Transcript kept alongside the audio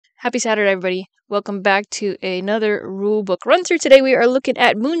Happy Saturday, everybody. Welcome back to another rulebook run through. Today we are looking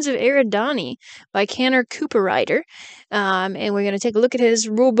at Moons of Eridani by Caner Cooperrider. And we're going to take a look at his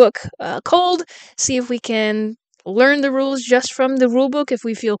rulebook cold, see if we can learn the rules just from the rulebook, if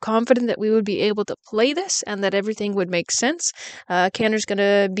we feel confident that we would be able to play this and that everything would make sense. Caner's going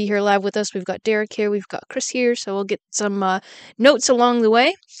to be here live with us. We've got Derek here, we've got Chris here, so we'll get some notes along the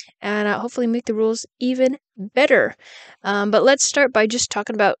way and hopefully make the rules even better. But let's start by just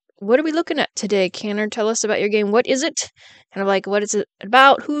talking about what are we looking at today. Caner, tell us about your game. What is it? Kind of like, what is it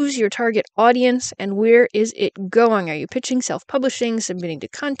about? Who's your target audience? And where is it going? Are you pitching, self-publishing, submitting to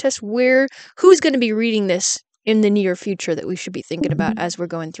contests? Who's going to be reading this in the near future that we should be thinking about as we're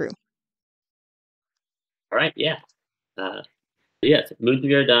going through? All right, yeah. Yes, Moons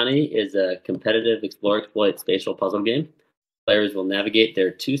of Eridani is a competitive explore-exploit spatial puzzle game. Players will navigate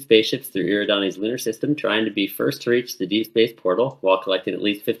their 2 spaceships through Eridani's lunar system, trying to be first to reach the deep space portal while collecting at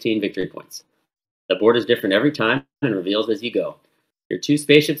least 15 victory points. The board is different every time and reveals as you go. Your 2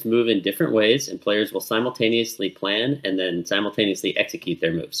 spaceships move in different ways, and players will simultaneously plan and then simultaneously execute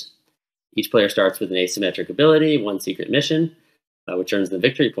their moves. Each player starts with an asymmetric ability, 1 secret mission, which earns them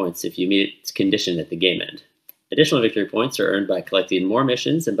victory points if you meet its condition at the game end. Additional victory points are earned by collecting more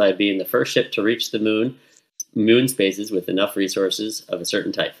missions and by being the first ship to reach the moon spaces with enough resources of a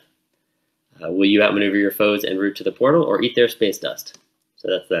certain type. Will you outmaneuver your foes en route to the portal or eat their space dust? So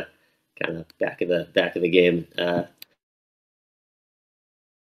that's the kind of back of the game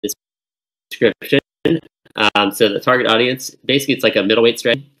description. So the target audience, basically it's like a middleweight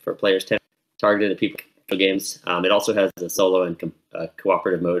strategy for players 10 targeted at people games. It also has a solo and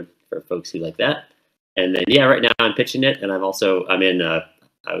cooperative mode for folks who like that. And then right now I'm pitching it, and I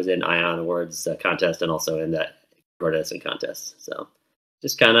was in Ion Awards contest and also in the Edison contest. So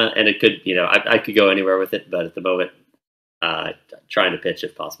just kind of, and it could, I could go anywhere with it, but at the moment, trying to pitch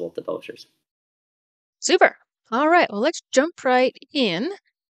if possible to publishers. Super. All right. Well, let's jump right in.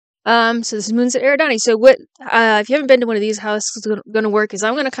 So this is Moons of Eridani. So what, if you haven't been to one of these, how this is going to work is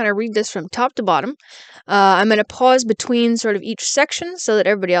I'm going to kind of read this from top to bottom. I'm going to pause between sort of each section so that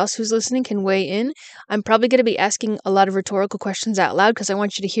everybody else who's listening can weigh in. I'm probably going to be asking a lot of rhetorical questions out loud because I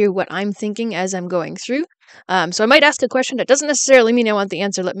want you to hear what I'm thinking as I'm going through. So I might ask a question that doesn't necessarily mean I want the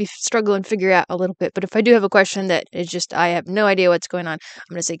answer. Let me struggle and figure out a little bit. But if I do have a question that is just, I have no idea what's going on, I'm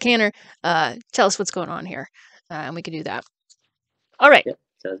going to say, Caner, tell us what's going on here. And we can do that. All right. Yep,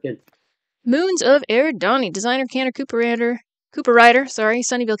 sounds good. Moons of Eridani, designer Caner Cooperrider,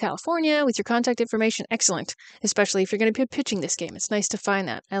 Sunnyvale, California, with your contact information. Excellent, especially if you're going to be pitching this game. It's nice to find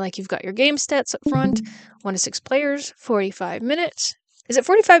that. I like you've got your game stats up front. 1 to 6 players, 45 minutes. Is it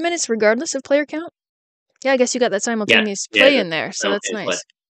 45 minutes regardless of player count? Yeah, I guess you got that simultaneous play in there, so that's nice.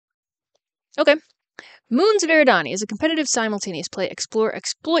 Okay. Moons of Eridani is a competitive simultaneous play explore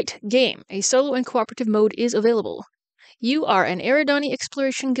exploit game. A solo and cooperative mode is available. You are an Eridani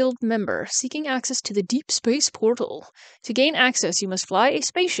Exploration Guild member seeking access to the Deep Space Portal. To gain access, you must fly a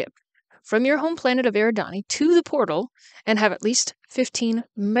spaceship from your home planet of Eridani to the portal and have at least 15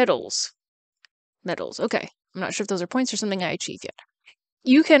 medals. Medals, okay. I'm not sure if those are points or something I achieved yet.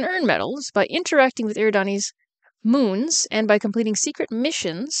 You can earn medals by interacting with Eridani's moons and by completing secret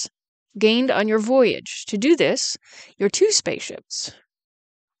missions gained on your voyage. To do this, your 2 spaceships...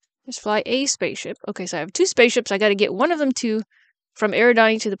 Just fly a spaceship. Okay, so I have 2 spaceships. I got to get one of them from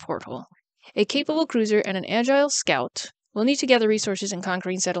Eridani to the portal. A capable cruiser and an agile scout will need to gather resources in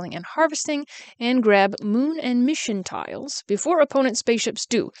conquering, settling, and harvesting, and grab moon and mission tiles before opponent spaceships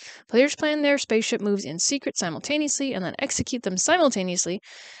do. Players plan their spaceship moves in secret simultaneously and then execute them simultaneously,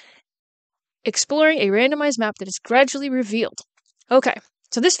 exploring a randomized map that is gradually revealed. Okay,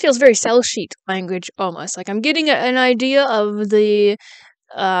 so this feels very cell sheet language almost. Like I'm getting an idea of the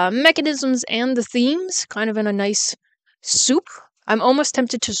mechanisms and the themes kind of in a nice soup. I'm almost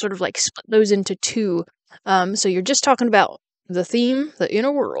tempted to sort of like split those into 2. So you're just talking about the theme, the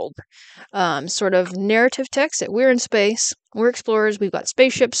inner world, sort of narrative text that we're in space, we're explorers, we've got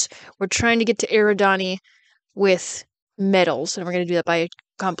spaceships, we're trying to get to Eridani with medals, and we're going to do that by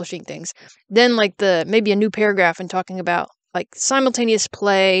accomplishing things. Then like maybe a new paragraph and talking about like simultaneous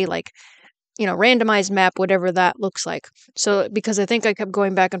play, like randomized map, whatever that looks like. So, because I think I kept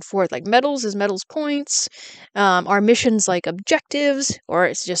going back and forth, like medals is medals points, are missions like objectives, or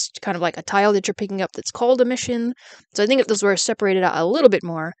it's just kind of like a tile that you're picking up that's called a mission. So I think if those were separated out a little bit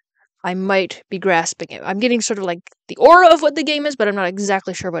more, I might be grasping it. I'm getting sort of like the aura of what the game is, but I'm not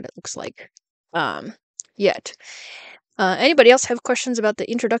exactly sure what it looks like yet. Anybody else have questions about the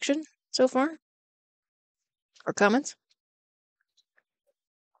introduction so far? Or comments?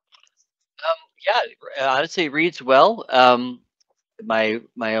 Yeah, honestly, it reads well. my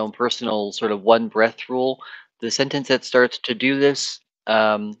own personal sort of one breath rule. The sentence that starts to do this,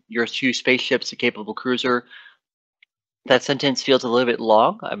 your 2 spaceships, a capable cruiser. That sentence feels a little bit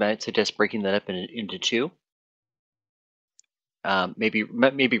long. I might suggest breaking that up into 2.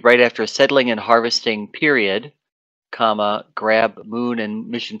 Maybe right after settling and harvesting period, comma, grab moon and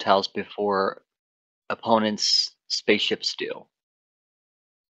mission tiles before opponents' spaceships do.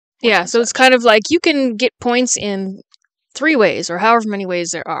 Yeah, so it's kind of like you can get points in 3 ways, or however many ways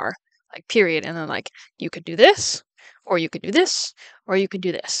there are, like period, and then like you could do this, or you could do this, or you could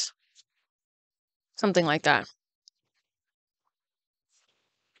do this. Something like that.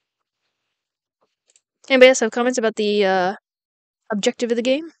 Anybody else have comments about the objective of the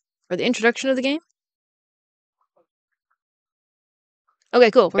game? Or the introduction of the game? Okay,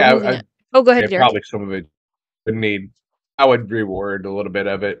 cool. We're moving it. Oh, go ahead, Derek. Probably some of it would need... I would reword a little bit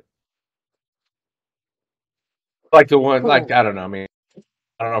of it. Like the one, like, I don't know, I mean,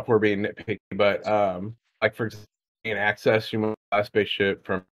 I don't know if we're being nitpicky, but like for example, gain access, you move a spaceship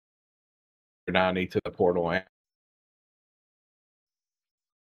from Eridani to the portal,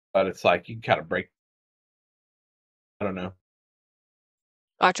 but it's like you kind of break. I don't know.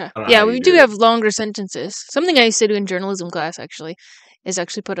 Gotcha. Yeah, we do have longer sentences. Something I used to do in journalism class actually is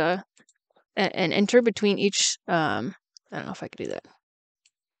actually put an enter between each. I don't know if I could do that.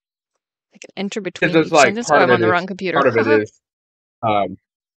 I can enter between each sentence. Oh, I'm on the wrong computer. Part of it is, you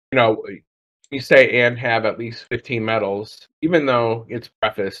know, you say and have at least 15 medals, even though it's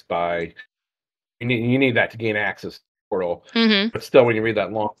prefaced by you need that to gain access to the portal. Mm-hmm. But still, when you read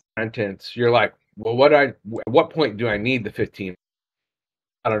that long sentence, you're like, well, at what point do I need the 15?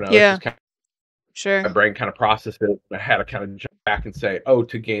 I don't know. Yeah. It's just sure. My brain kind of processed it. I had to kind of jump back and say, oh,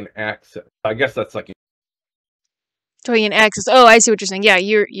 to gain access. I guess that's like to gain access. Oh, I see what you're saying. Yeah,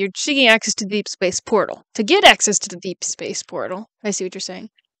 you're seeking access to the deep space portal. To get access to the deep space portal. I see what you're saying.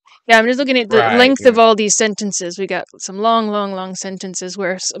 Yeah, I'm just looking at the length of all these sentences. We got some long sentences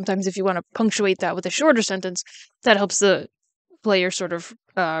where sometimes if you want to punctuate that with a shorter sentence, that helps the player sort of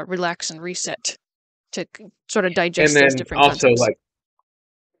relax and reset to sort of digest those different concepts.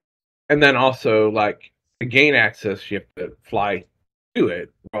 And then also, like, to gain access, you have to fly to it.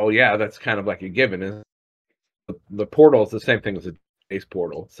 Well, yeah, that's kind of like a given. The portal is the same thing as a space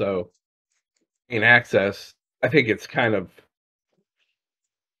portal. So, gain access, I think it's kind of...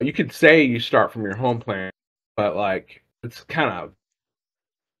 You could say you start from your home planet, but, like, it's kind of...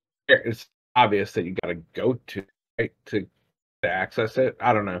 It's obvious that you got to go to, right, to access it.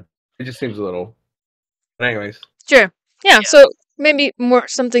 I don't know. It just seems a little... But anyways. Sure. Yeah, so maybe more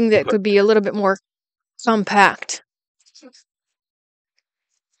something that could be a little bit more compact.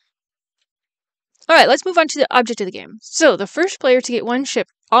 All right, let's move on to the object of the game. So the first player to get 1 ship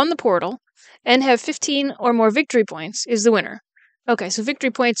on the portal and have 15 or more victory points is the winner. Okay, so victory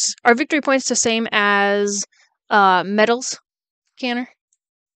points, are victory points the same as medals, Caner?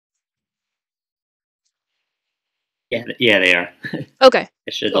 Yeah, they are. Okay.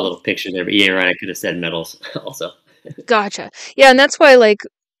 I showed the little picture there, but yeah, right, I could have said medals also. Gotcha. Yeah, and that's why, like,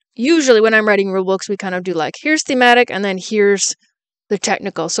 usually when I'm writing rule books, we kind of do, like, here's thematic, and then here's the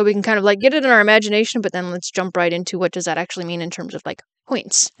technical. So we can kind of, like, get it in our imagination, but then let's jump right into what does that actually mean in terms of, like,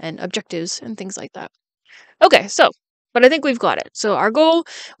 points and objectives and things like that. Okay, so, but I think we've got it. So our goal,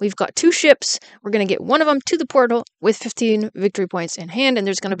 we've got 2 ships. We're going to get one of them to the portal with 15 victory points in hand, and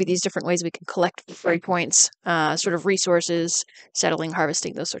there's going to be these different ways we can collect victory points, sort of resources, settling,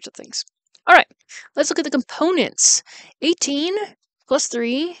 harvesting, those sorts of things. All right, let's look at the components. 18 plus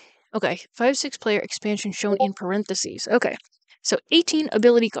 3. Okay, 5-6 player expansion shown in parentheses. Okay, so 18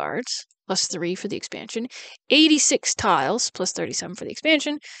 ability cards plus 3 for the expansion. 86 tiles plus 37 for the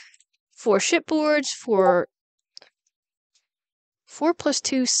expansion. 4 shipboards, 4 plus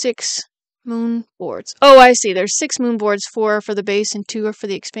 2, 6 moon boards. Oh, I see. There's 6 moon boards, 4 for the base and 2 are for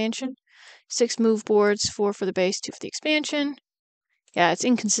the expansion. 6 move boards, 4 for the base, 2 for the expansion. Yeah, it's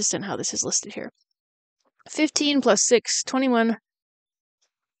inconsistent how this is listed here. 15 plus 6, 21.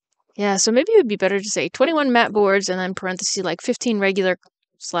 Yeah, so maybe it would be better to say 21 mat boards and then parenthesis like 15 regular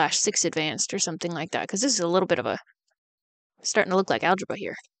 / 6 advanced or something like that, because this is a little bit of a... starting to look like algebra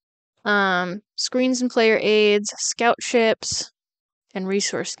here. Screens and player aids, scout ships, and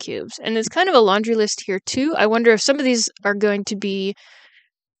resource cubes. And there's kind of a laundry list here too. I wonder if some of these are going to be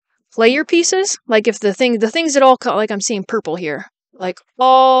player pieces, like if the things that all like I'm seeing purple here, like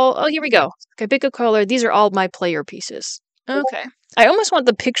all... oh, here we go. Okay, pick a color. These are all my player pieces. Okay. I almost want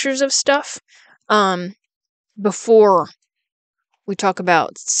the pictures of stuff before we talk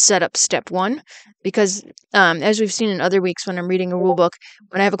about setup step 1, because as we've seen in other weeks when I'm reading a rule book,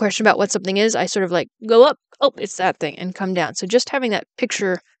 when I have a question about what something is, I sort of like go up, oh, it's that thing, and come down. So just having that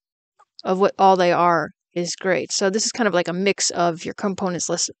picture of what all they are is great. So this is kind of like a mix of your components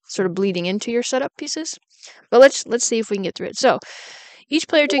sort of bleeding into your setup pieces. But let's see if we can get through it. So each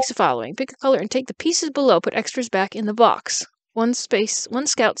player takes the following. Pick a color and take the pieces below, put extras back in the box. One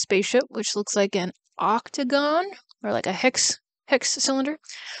scout spaceship, which looks like an octagon or like a hex cylinder.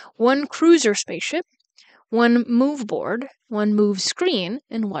 One cruiser spaceship, one move board, one move screen,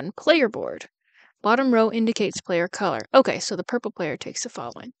 and one player board. Bottom row indicates player color. Okay, so the purple player takes the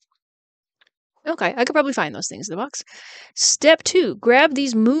following. Okay, I could probably find those things in the box. Step 2, grab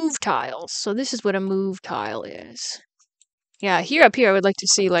these move tiles. So this is what a move tile is. Yeah, up here I would like to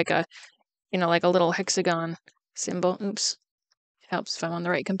see like a, like a little hexagon symbol. Oops. Helps if I'm on the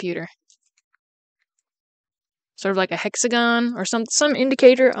right computer. Sort of like a hexagon or some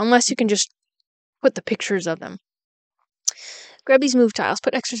indicator, unless you can just put the pictures of them. Grab these move tiles,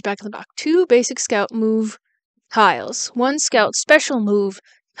 put extras back in the box. 2 basic scout move tiles. 1 scout special move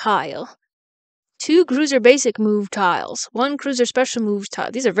tile. 2 cruiser basic move tiles. 1 cruiser special move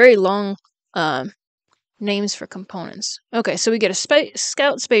tile. These are very long names for components. Okay, so we get a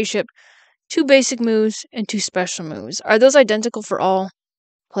scout spaceship, 2 basic moves, and 2 special moves. Are those identical for all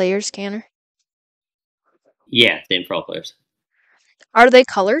players, Caner? Yeah, same for all players. Are they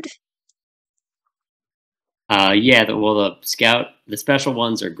colored? Yeah, the special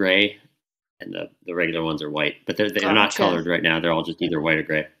ones are gray, and the regular ones are white. But they're not colored right now. They're all just either white or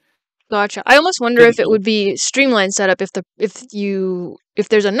gray. Gotcha. I almost wonder if it would be streamlined setup if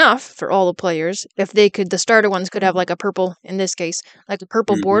there's enough for all the players, if the starter ones could have like a purple, in this case, like a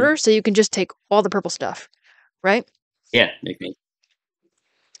purple border, so you can just take all the purple stuff, right? Yeah, makes sense.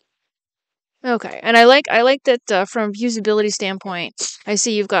 Okay, and I like that from usability standpoint. I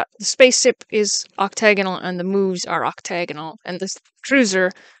see you've got the spaceship is octagonal and the moves are octagonal, and the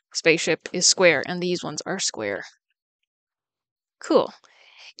cruiser spaceship is square and these ones are square. Cool.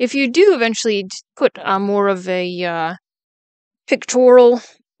 If you do eventually put more of a pictorial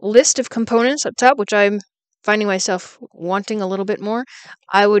list of components up top, which I'm finding myself wanting a little bit more,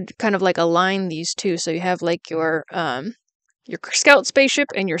 I would kind of like align these two. So you have like your scout spaceship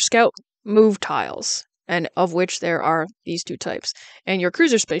and your scout move tiles, and of which there are these 2 types, and your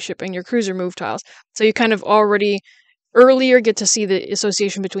cruiser spaceship and your cruiser move tiles. So you kind of already earlier get to see the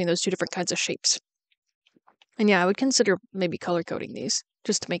association between those 2 different kinds of shapes. And yeah, I would consider maybe color coding these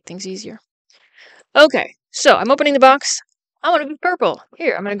just to make things easier. Okay, so I'm opening the box. I want to be purple.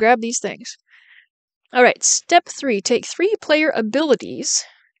 Here, I'm going to grab these things. All right, step 3, take 3 player abilities.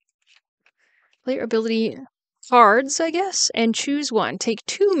 Player ability cards, I guess, and choose 1. Take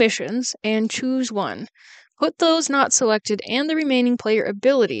 2 missions and choose 1. Put those not selected and the remaining player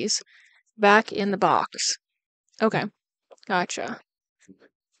abilities back in the box. Okay, gotcha.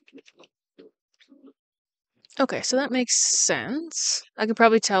 Okay, so that makes sense. I could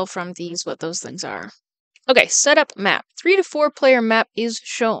probably tell from these what those things are. Okay, setup map. 3 to 4 player map is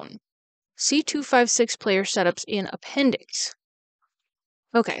shown. See 256 player setups in appendix.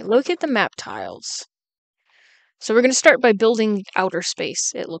 Okay, locate the map tiles. So we're going to start by building outer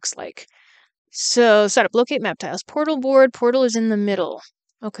space, it looks like. So setup, locate map tiles. Portal board, portal is in the middle.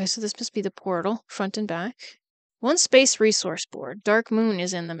 Okay, so this must be the portal, front and back. 1 space resource board. Dark moon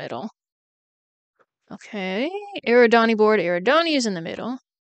is in the middle. Okay, Eridani board, Eridani is in the middle.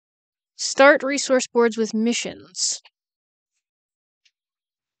 Start resource boards with missions.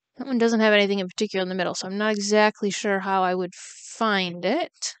 That one doesn't have anything in particular in the middle, so I'm not exactly sure how I would find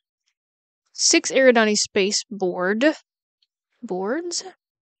it. 6 Eridani space boards,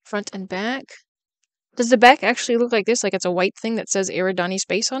 front and back. Does the back actually look like this? Like it's a white thing that says Eridani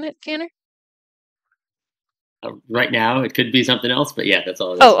space on it, Caner? Right now, it could be something else, but yeah, that's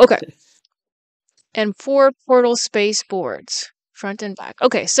all it is. Oh, okay. And 4 portal space boards, front and back.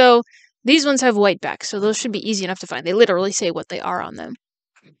 Okay, so these ones have white backs, so those should be easy enough to find. They literally say what they are on them.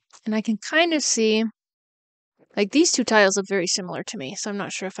 And I can kind of see, like these 2 tiles look very similar to me, so I'm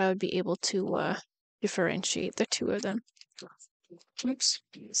not sure if I would be able to differentiate the 2 of them. Oops,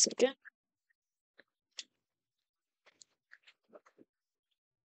 a second.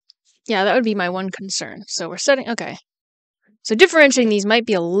 Yeah, that would be my one concern. So we're setting, okay. So differentiating these might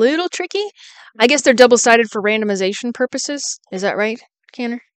be a little tricky. I guess they're double-sided for randomization purposes. Is that right,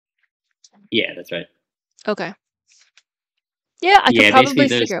 Caner? Yeah, that's right. Okay. Yeah, I could probably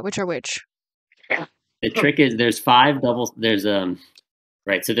figure out which are which. The trick is there's 5 doubles. There's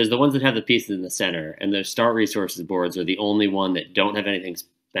right. So there's the ones that have the pieces in the center, and those start resources boards are the only one that don't have anything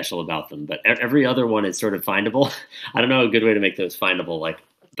special about them. But every other one is sort of findable. I don't know a good way to make those findable. Like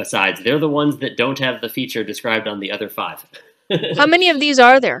besides, they're the ones that don't have the feature described on the other 5. How many of these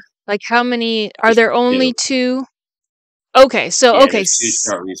are there? Like how many are there? Only 2. Okay, so Yeah, okay, there's 2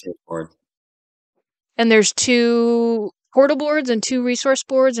 start resource boards. and there's 2 portal boards and 2 resource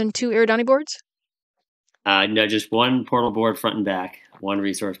boards and 2 Eridani boards. No, just 1 portal board front and back, 1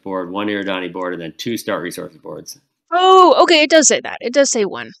 resource board, 1 Eridani board, and then 2 start resource boards. Oh, okay, it does say that. It does say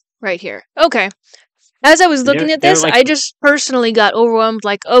 1 right here. Okay. As I was looking at this, like, I just personally got overwhelmed.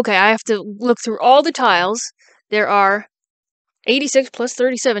 Like, okay, I have to look through all the tiles. There are 86 plus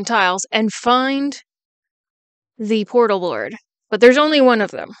 37 tiles and find the portal board. But there's only 1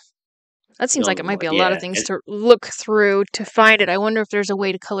 of them. That seems like it might be a lot of things to look through to find it. I wonder if there's a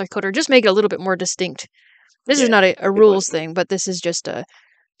way to color code or just make it a little bit more distinct. This is not a rules thing, but this is just a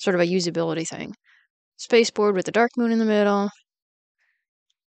sort of a usability thing. Space board with the dark moon in the middle.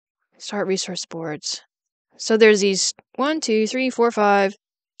 Start resource boards. So there's these 1, 2, 3, 4, 5,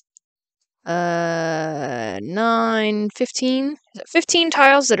 9, 15. 15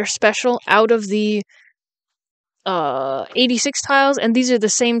 tiles that are special out of the 86 tiles, and these are the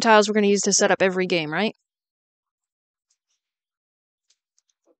same tiles we're going to use to set up every game, right?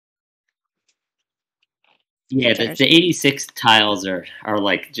 Yeah, the 86 tiles are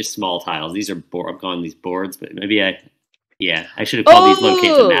like just small tiles. These are I'm calling these boards, but maybe I should have called these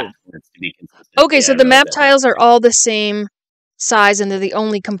locate the map boards to be consistent. Okay, so the map tiles are all the same size, and they're the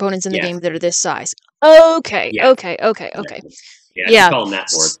only components in the game that are this size. Okay, okay. Yeah, call them map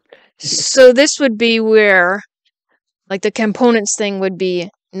boards. So this would be where, like, the components thing would be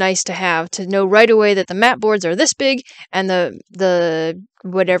nice to have, to know right away that the map boards are this big, and the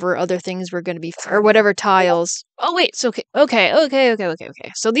whatever other things were going to be, or whatever tiles. Oh wait, so okay.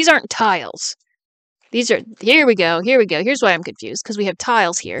 So these aren't tiles. These are, here we go. Here's why I'm confused, because we have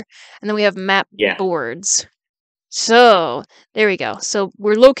tiles here, and then we have map boards. So there we go. So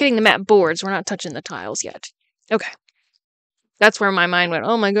we're locating the map boards. We're not touching the tiles yet. Okay. That's where my mind went,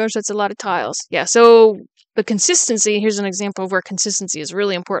 oh my gosh, that's a lot of tiles. Yeah, so the consistency, here's an example of where consistency is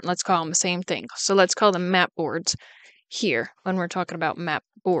really important. Let's call them the same thing. So let's call them map boards here when we're talking about map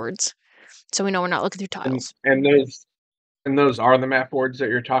boards. So we know we're not looking through tiles. And those are the map boards that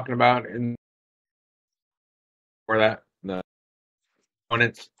you're talking about in for that the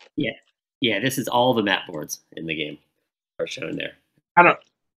components. Yeah, this is all the map boards in the game are shown there. I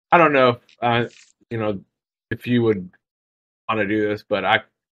don't know if if you would want to do this, but I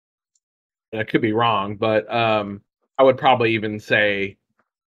could be wrong, but I would probably even say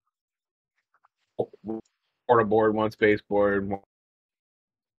portal board, 1 space board, 1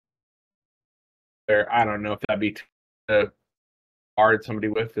 there. I don't know if that'd be hard somebody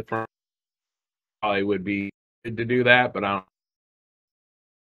with the front. Probably would be good to do that, but I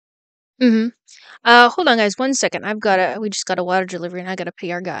don't. Hold on, guys, 1 second. We just got a water delivery, and I gotta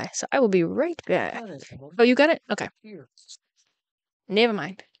pay our guy. So I will be right back. Oh, you got it? Okay. Never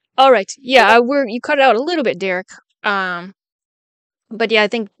mind. All right. Yeah, you cut it out a little bit, Derek. But yeah, I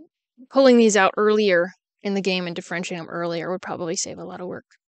think pulling these out earlier in the game and differentiating them earlier would probably save a lot of work.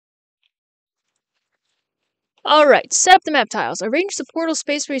 All right, set up the map tiles. Arrange the portal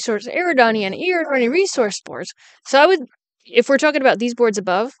space resource Eridani and Eridani resource boards. So if we're talking about these boards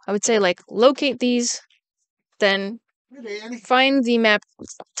above, I would say, like, locate these, then find the map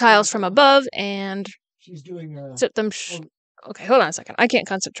tiles from above and set them. Okay, hold on a second. I can't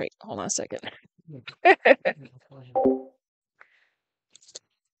concentrate. Hold on a second.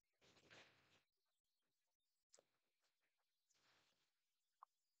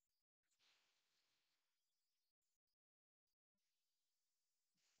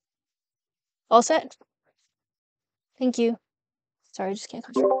 All set? Thank you. Sorry, I just can't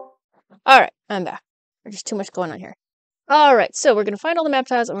concentrate. All right, I'm back. There's just too much going on here. All right, so we're going to find all the map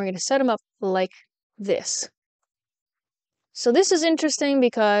tiles, and we're going to set them up like this. So this is interesting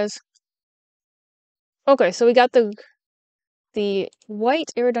because, okay, so we got the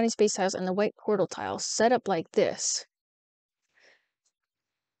white Eridani space tiles and the white portal tiles set up like this.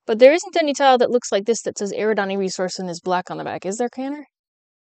 But there isn't any tile that looks like this that says Eridani resource and is black on the back. Is there, Caner?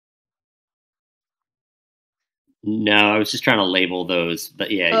 No, I was just trying to label those,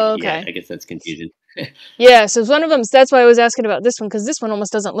 but yeah, I guess that's confusing. Yeah, so one of them, that's why I was asking about this one, because this one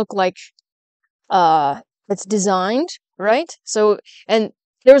almost doesn't look like it's designed, right? So, and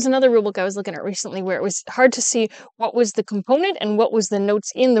there was another rulebook I was looking at recently where it was hard to see what was the component and what was the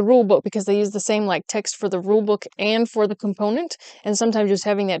notes in the rulebook, because they use the same, like, text for the rulebook and for the component, and sometimes just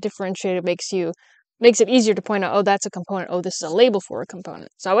having that differentiated makes it easier to point out, oh, that's a component, oh, this is a label for a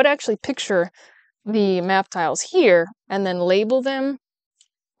component. So I would actually picture the map tiles here and then label them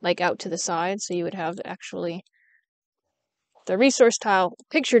like out to the side, so you would have actually the resource tile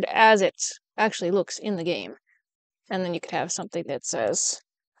pictured as it actually looks in the game. And then you could have something that says,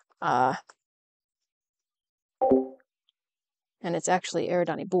 and it's actually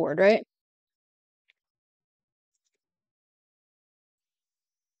Eridani board, right?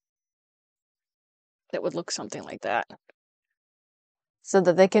 That would look something like that. So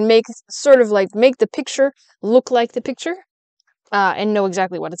that they can make make the picture look like the picture, and know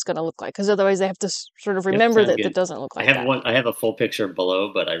exactly what it's going to look like. Because otherwise, they have to sort of remember that it doesn't look like that. I have a full picture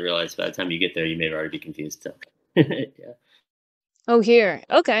below, but I realized by the time you get there, you may already be confused. So. Yeah. Oh, here.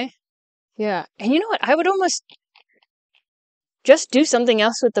 Okay. Yeah. And you know what? I would almost just do something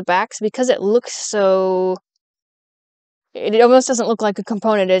else with the backs because it looks so. It almost doesn't look like a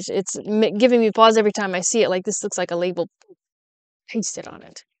component. It's giving me pause every time I see it. Like, this looks like a label pasted on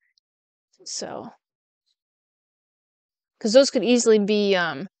it. So, because those could easily be,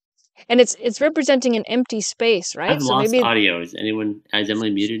 and it's representing an empty space, right? I've lost audio. Is Emily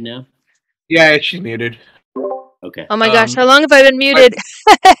muted now? Yeah, she's muted. Okay. Oh my gosh, how long have I been muted?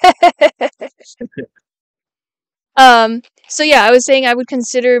 So yeah, I was saying I would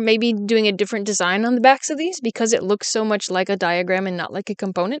consider maybe doing a different design on the backs of these because it looks so much like a diagram and not like a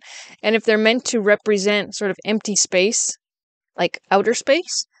component. And if they're meant to represent sort of empty space, like outer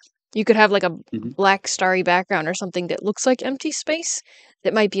space, you could have like a black starry background or something that looks like empty space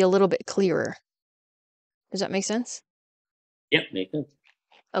that might be a little bit clearer. Does that make sense? Yep, makes sense.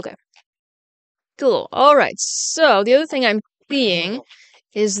 Okay. Cool. All right. So the other thing I'm seeing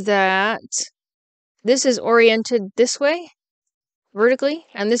is that this is oriented this way, vertically,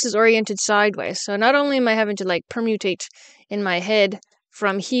 and this is oriented sideways. So not only am I having to like permutate in my head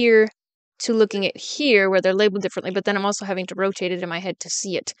from here to looking at here where they're labeled differently, but then I'm also having to rotate it in my head to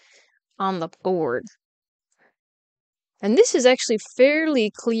see it on the board. And this is actually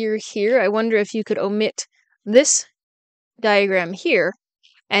fairly clear here. I wonder if you could omit this diagram here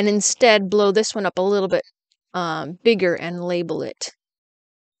and instead blow this one up a little bit bigger and label it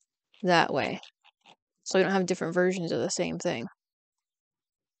that way. So we don't have different versions of the same thing.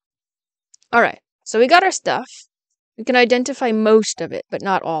 Alright, so we got our stuff. We can identify most of it, but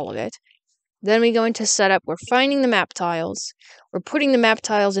not all of it. Then we go into setup. We're finding the map tiles. We're putting the map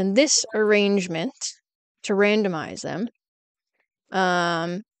tiles in this arrangement to randomize them.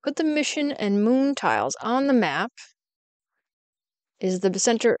 Put the mission and moon tiles on the map. Is the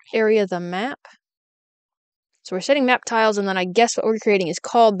center area the map? So we're setting map tiles, and then I guess what we're creating is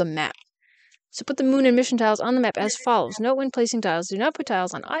called the map. So put the moon and mission tiles on the map as follows. Note when placing tiles, do not put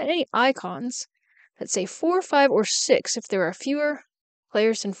tiles on any icons that say 4, 5, or 6 if there are fewer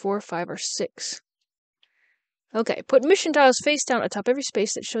players than 4, 5, or 6. Okay, put mission tiles face down atop every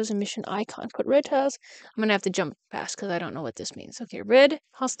space that shows a mission icon. Put red tiles. I'm going to have to jump past because I don't know what this means. Okay, red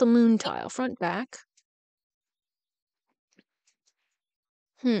hostile moon tile, front, back.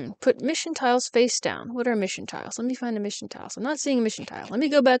 Put mission tiles face down. What are mission tiles? Let me find a mission tile. So I'm not seeing a mission tile. Let me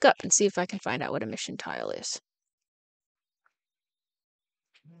go back up and see if I can find out what a mission tile is.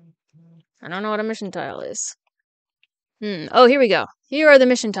 I don't know what a mission tile is. Oh, here we go. Here are the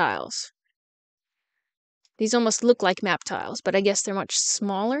mission tiles. These almost look like map tiles, but I guess they're much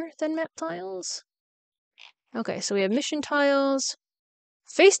smaller than map tiles. Okay, so we have mission tiles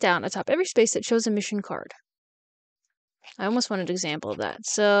face down atop every space that shows a mission card. I almost wanted an example of that.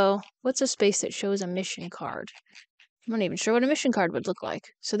 So, what's a space that shows a mission card? I'm not even sure what a mission card would look like.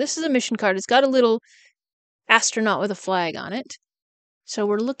 So this is a mission card. It's got a little astronaut with a flag on it. So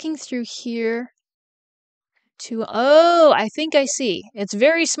we're looking through here to... Oh, I think I see. It's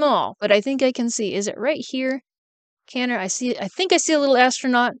very small, but I think I can see. Is it right here? Caner, I think I see a little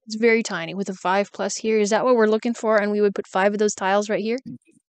astronaut. It's very tiny with a 5+ here. Is that what we're looking for? And we would put 5 of those tiles right here?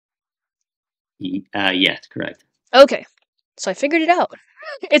 Yes, correct. Okay. So I figured it out.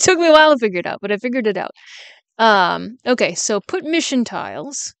 It took me a while to figure it out, but I figured it out. Okay, so put mission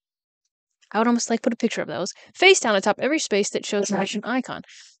tiles. I would almost like put a picture of those. Face down atop every space that shows a mission icon.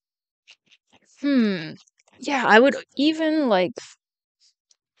 Yeah, I would even like...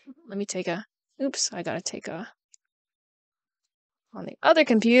 Let me take a... Oops, I gotta take a... On the other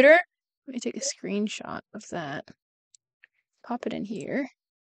computer. Let me take a screenshot of that. Pop it in here.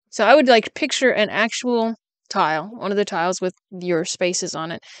 So I would like picture an actual tile, one of the tiles with your spaces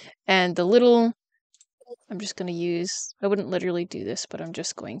on it, and the little... I'm just going to use... I wouldn't literally do this, but I'm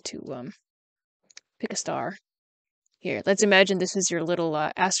just going to pick a star. Here, let's imagine this is your little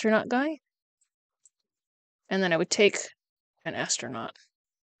astronaut guy. And then I would take an astronaut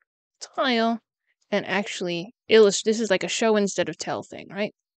tile and actually illustrate. This is like a show instead of tell thing,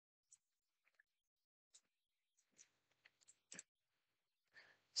 right?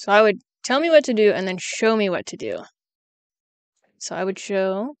 So I would tell me what to do and then show me what to do. So I would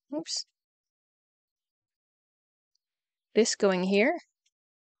show, oops, this going here.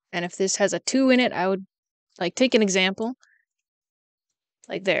 And if this has a 2 in it, I would like take an example,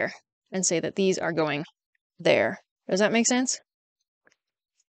 like there, and say that these are going there. Does that make sense?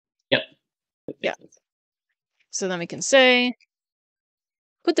 Yep. Yeah. So then we can say,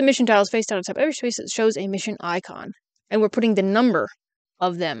 put the mission tiles face down on top of every space that shows a mission icon. And we're putting the number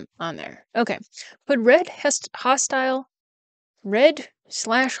of them on there. Okay. Put red/hostile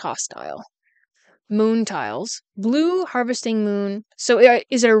moon tiles, blue harvesting moon. So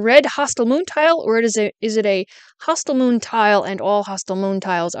is it a red hostile moon tile, or is it a hostile moon tile and all hostile moon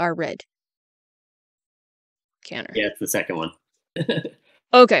tiles are red? Caner. Yeah, it's the second one.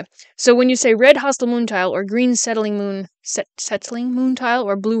 Okay, so when you say red hostile moon tile or green settling moon tile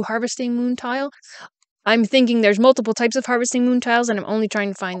or blue harvesting moon tile, I'm thinking there's multiple types of harvesting moon tiles, and I'm only trying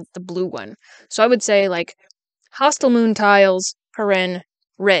to find the blue one. So I would say like hostile moon tiles,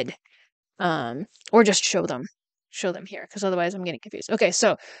 red, or just show them here, because otherwise I'm getting confused. Okay,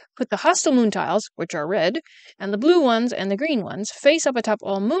 so put the hostile moon tiles, which are red, and the blue ones and the green ones face up atop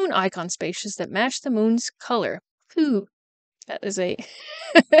all moon icon spaces that match the moon's color. Ooh, that is a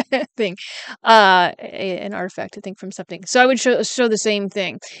thing, an artifact, I think, from something. So I would show the same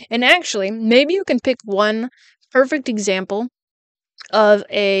thing. And actually, maybe you can pick one perfect example of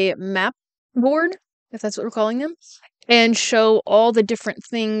a map board, if that's what we're calling them, and show all the different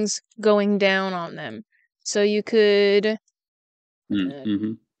things going down on them. So you could,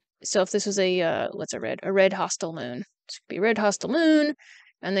 so if this was a, what's a red hostile moon. This could be red hostile moon,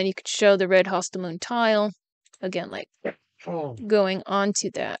 and then you could show the red hostile moon tile, again, like going onto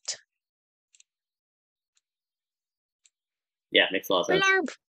that. Yeah, makes a lot of sense.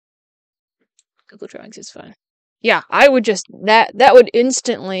 Blarb. Google Drawings is fun. Yeah, I would just, that would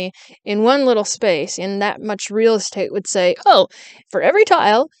instantly, in one little space, in that much real estate, would say, oh, for every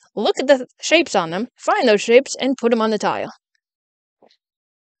tile, look at the shapes on them, find those shapes, and put them on the tile.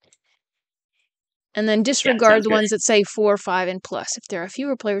 And then disregard the ones that say 4, 5, and plus, if there are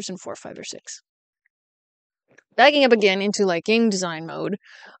fewer players than 4, 5, or 6. Backing up again into like game design mode,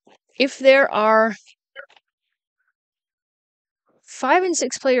 if there are 5 and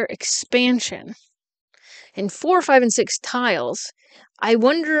 6 player expansion and 4, 5, and 6 tiles, I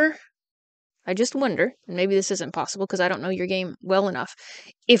just wonder, and maybe this isn't possible because I don't know your game well enough,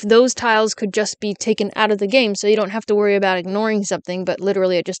 if those tiles could just be taken out of the game so you don't have to worry about ignoring something, but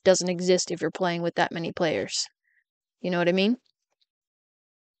literally it just doesn't exist if you're playing with that many players. You know what I mean?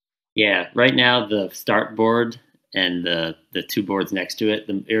 Yeah, right now the start board and the 2 boards next to it,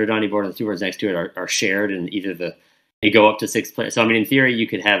 the Eridani board and the 2 boards next to it are shared, and either they go up to 6 players. So I mean, in theory, you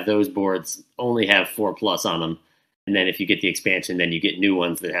could have those boards only have 4+ on them, and then if you get the expansion, then you get new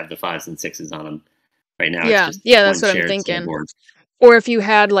ones that have the 5s and 6s on them. Right now, yeah, it's just that's what I'm thinking. Or if you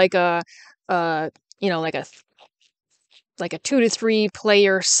had like a 2 to 3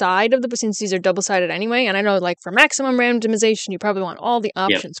 player side of since these are double-sided anyway, and I know like for maximum randomization you probably want all the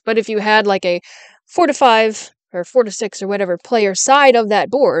options, but if you had like a 4 to 5 or 4 to 6 or whatever player side of that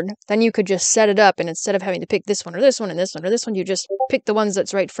board, then you could just set it up, and instead of having to pick this one or this one and this one or this one, you just pick the ones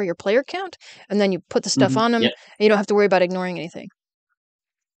that's right for your player count, and then you put the stuff on them, and you don't have to worry about ignoring anything.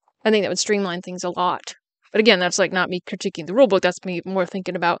 I think that would streamline things a lot. But again, that's like not me critiquing the rulebook, that's me more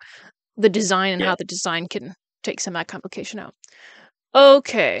thinking about the design and how the design can take some of that complication out.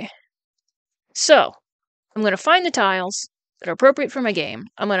 Okay. So, I'm going to find the tiles that are appropriate for my game.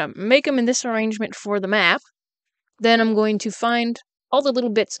 I'm going to make them in this arrangement for the map. Then I'm going to find all the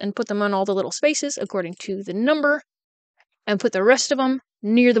little bits and put them on all the little spaces according to the number, and put the rest of them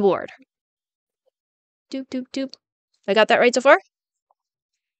near the board. Doop, doop, doop. I got that right so far?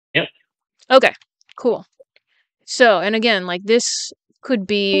 Yep. Okay, cool. So, and again, like this could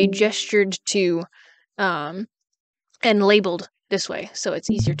be gestured to and labeled this way, so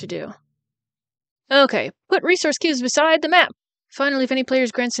it's easier to do. Okay, put resource cubes beside the map. Finally, if any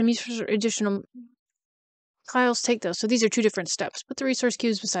players grant some additional tiles, take those. So these are 2 different steps. Put the resource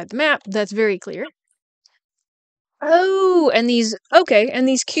cubes beside the map. That's very clear. Oh, and these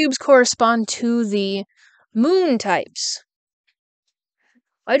cubes correspond to the moon types.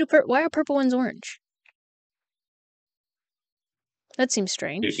 Why are purple ones orange? That seems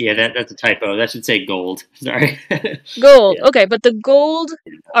strange. Yeah, that's a typo. That should say gold. Sorry. Gold. Yeah. Okay, but the gold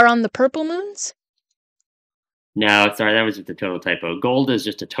are on the purple moons? No, sorry, that was just a total typo. Gold is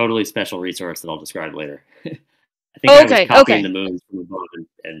just a totally special resource that I'll describe later. I think I was copying the moons from above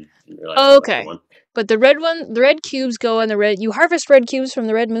and realized okay. But the red cubes go on the red. You harvest red cubes from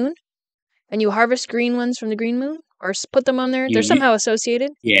the red moon, and you harvest green ones from the green moon? or put them on there? You They're u- somehow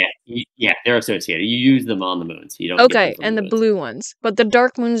associated. Yeah, they're associated. You use them on the moons. You don't. Get Okay, them from and the moons. blue ones, but the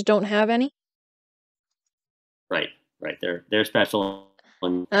dark moons don't have any. Right. They're special.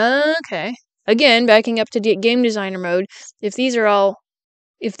 Okay. Again, backing up to game designer mode, if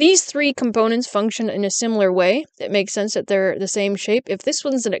these three components function in a similar way, it makes sense that they're the same shape. If this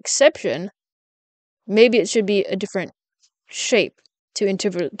one's an exception, maybe it should be a different shape to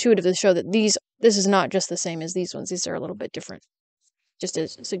intuitively show that this is not just the same as these ones. These are a little bit different. Just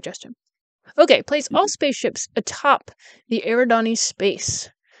as a suggestion. Okay, place all spaceships atop the Eridani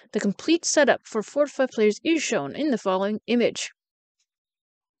space. The complete setup for 4 to 5 players is shown in the following image.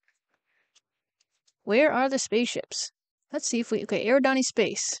 Where are the spaceships? Let's see if okay, Eridani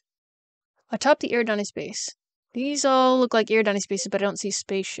space. Atop the Eridani space. These all look like Eridani spaces, but I don't see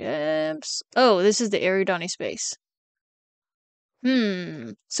spaceships. Oh, this is the Eridani space.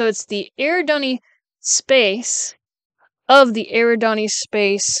 So it's the Eridani space of the Eridani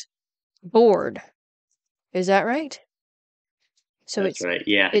space board. Is that right? So That's right.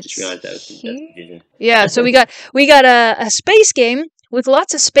 Yeah, I just realized that was confusing. Yeah, so we got a space game with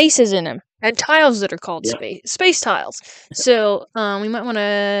lots of spaces in them and tiles that are called space tiles. So we might want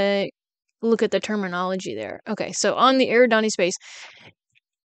to look at the terminology there. Okay, so on the Eridani space,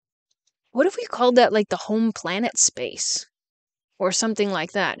 what if we called that like the home planet space or something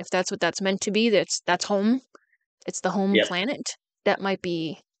like that? If that's what that's meant to be, that's home. It's the home planet. That might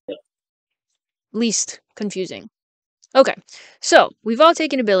be least confusing. Okay, so we've all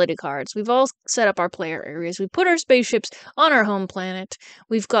taken ability cards. We've all set up our player areas. We put our spaceships on our home planet.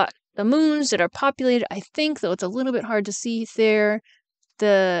 We've got the moons that are populated. I think, though it's a little bit hard to see there,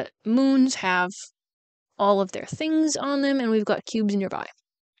 the moons have all of their things on them, and we've got cubes nearby.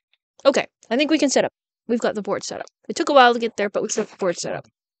 Okay, I think we can set up. We've got the board set up. It took a while to get there, but we've got the board set up.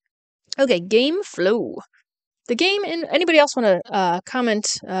 Okay, game flow. The game, and anybody else want to comment?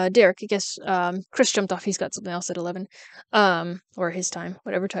 Derek, I guess Chris jumped off. He's got something else at 11, or his time,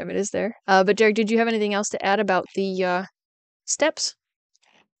 whatever time it is there. But Derek, did you have anything else to add about the steps?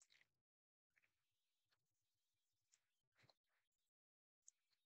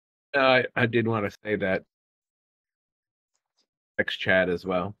 I did want to say that text chat as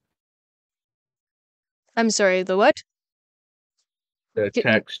well. I'm sorry, the what? The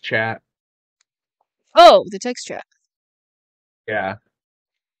text chat. Oh, the text chat. Yeah.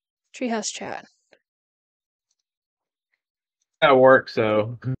 Treehouse chat. That works,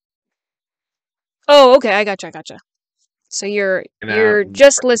 so. Oh, okay, I gotcha. So you're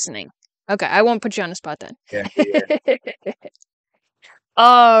just listening. Okay, I won't put you on the spot then. Yeah.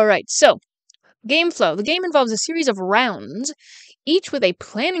 All right, so game flow. The game involves a series of rounds, each with a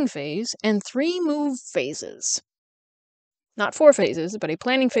planning phase and 3 move phases. Not 4 phases, but a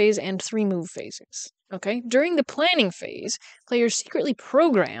planning phase and 3 move phases. Okay? During the planning phase, players secretly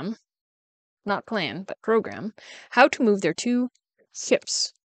program, not plan, but program, how to move their 2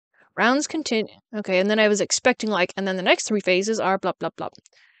 ships. Rounds continue. Okay, and then I was expecting and then the next 3 phases are blah, blah, blah.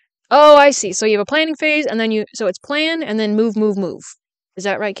 Oh, I see. So you have a planning phase, and then so it's plan, and then move, move, move. Is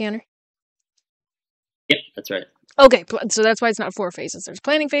that right, Caner? Yep, that's right. Okay, so that's why it's not 4 phases. There's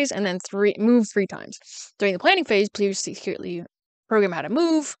planning phase, and then move 3 times. During the planning phase, players secretly program how to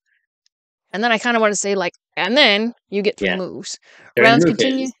move, and then I kind of want to say and then you get 3 moves. Rounds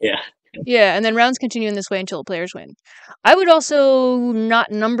continue. Yeah, and then rounds continue in this way until the players win. I would also not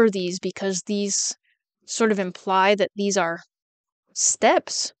number these because these sort of imply that these are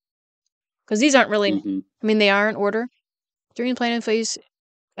steps. Because these aren't really, I mean, they are in order. During the planning phase,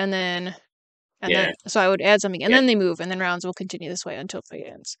 and then, so I would add something, and then they move, and then rounds will continue this way until it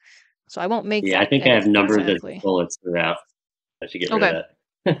ends. So I won't make that. Yeah, I think I have numbered the bullets throughout. I should get rid of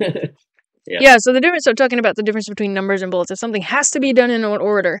that. Yeah, so the difference, so talking about the difference between numbers and bullets, if something has to be done in an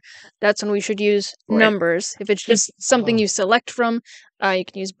order, that's when we should use numbers. If it's just something you select from, you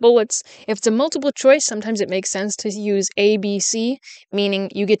can use bullets. If it's a multiple choice, sometimes it makes sense to use A, B, C, meaning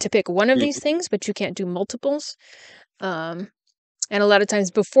you get to pick one of these things, but you can't do multiples. And a lot of times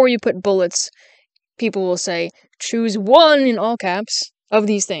before you put bullets, people will say, choose one in all caps of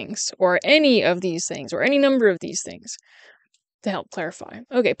these things, or any of these things, or any number of these things. To help clarify.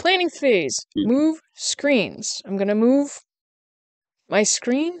 Okay, planning phase. Move screens. I'm going to move my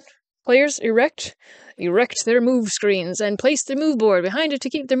screen. Players erect their move screens and place the move board behind it to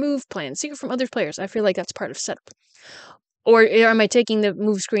keep their move plan secret from other players. I feel like that's part of setup. Or am I taking the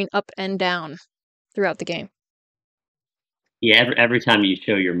move screen up and down throughout the game? Yeah, every time you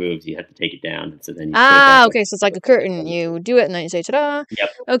show your moves, you have to take it down. So then okay, so it's like a curtain. You do it, and then you say, ta-da! Yep.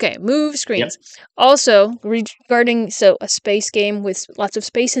 Okay, move screens. Yep. Also, regarding, a space game with lots of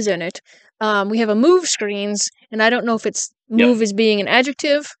spaces in it, we have a move screens, And I don't know if it's move as being an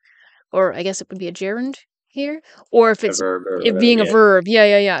adjective, or I guess it would be a gerund here, or if it's verb or it being a whatever, verb.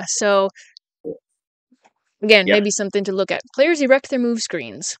 Yeah. So again, Yeah. maybe something to look at. Players erect their move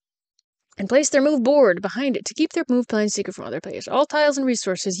screens and place their move board behind it to keep their move plan secret from other players. All tiles and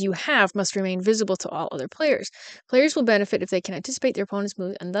resources you have must remain visible to all other players. Players will benefit if they can anticipate their opponent's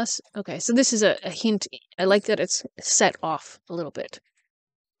move and thus... Okay, so this is a hint. I like that it's set off a little bit.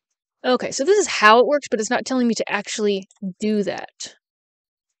 Okay, so this is how it works, but it's not telling me to actually do that.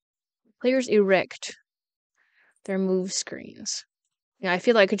 Players erect their move screens. Yeah, I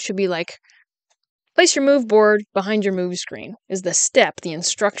feel like it should be like, place your move board behind your move screen is the step, the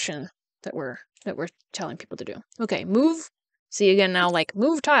instruction that we're telling people to do. Okay, move. See again now, like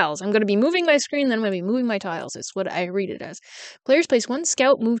move tiles. I'm going to be moving my screen, then I'm going to be moving my tiles. It's what I read it as. Players place one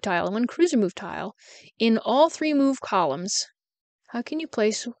scout move tile and one cruiser move tile in all 3 move columns. How can you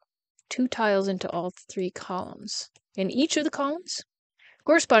place 2 tiles into all 3 columns? In each of the columns?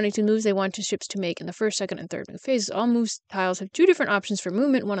 Corresponding to moves they want your ships to make in the first, second, and third move phases. All move tiles have 2 different options for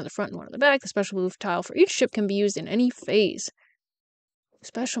movement, one on the front and one on the back. The special move tile for each ship can be used in any phase.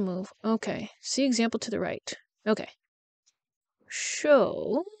 Special move. Okay. See example to the right. Okay.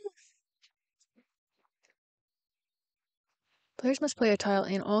 Show. Players must play a tile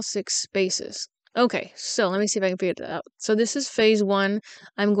in all 6 spaces. Okay, so let me see if I can figure that out. So this is phase 1.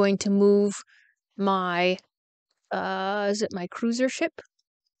 I'm going to move my, is it my cruiser ship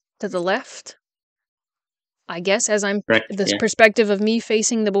to the left? I guess as I'm this perspective of me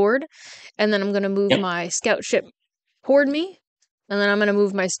facing the board. And then I'm going to move my scout ship toward me. And then I'm going to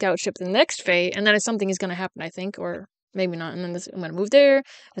move my scout ship the next phase. And then something is going to happen, I think. Or maybe not. And then I'm going to move there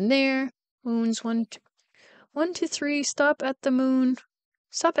and there. Moons 1, 2, 3. Stop at the moon.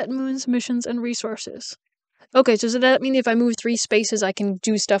 Stop at moons, missions, and resources. Okay, so does that mean if I move 3 spaces, I can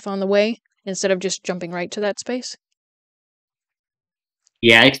do stuff on the way instead of just jumping right to that space?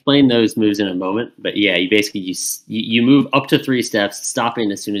 Yeah, I explain those moves in a moment, but yeah, you basically you move up to 3 steps,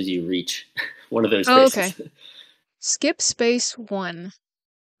 stopping as soon as you reach one of those spaces. Oh, okay. Skip space 1.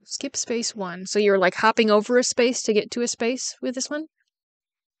 Skip space 1. So you're like hopping over a space to get to a space with this one?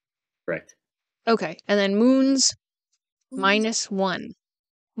 Correct. Okay, and then moons -1.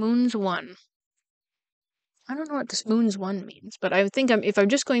 Moons 1. I don't know what this moons 1 means, but I think if I'm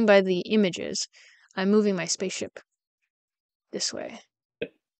just going by the images, I'm moving my spaceship this way.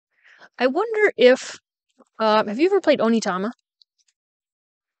 I wonder if have you ever played Onitama?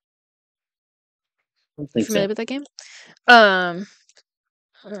 You familiar with that game? So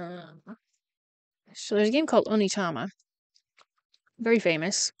there's a game called Onitama. Very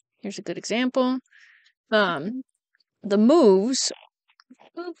famous. Here's a good example. The moves.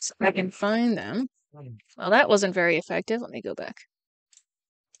 Oops, I can find them. Well, that wasn't very effective. Let me go back.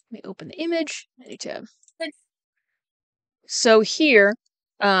 Let me open the image. Edit tab. So here,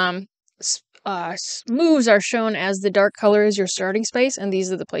 moves are shown as the dark color is your starting space, and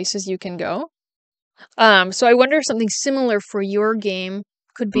these are the places you can go. So I wonder if something similar for your game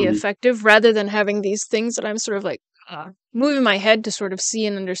could be effective, rather than having these things that I'm sort of like moving my head to sort of see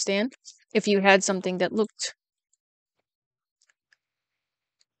and understand. If you had something that looked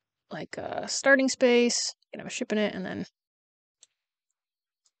like a starting space, you can have a ship in it, and then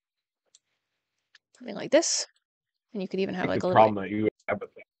something like this. And you could even have like a little... problem that you have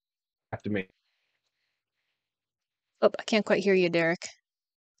to make. Oh, I can't quite hear you, Derek.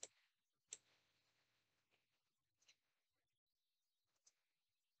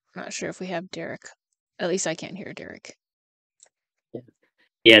 I'm not sure if we have Derek. At least I can't hear Derek.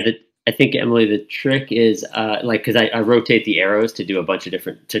 Yeah, I think, Emily, the trick is because I rotate the arrows to do a bunch of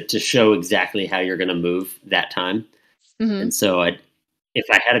different to show exactly how you're going to move that time. And so if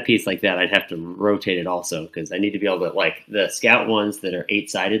I had a piece like that, I'd have to rotate it also, because I need to be able to, like the scout ones that are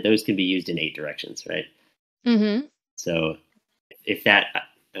 8-sided, those can be used in 8 directions, right? So if that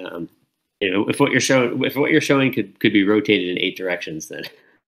if what you're showing could be rotated in 8 directions, then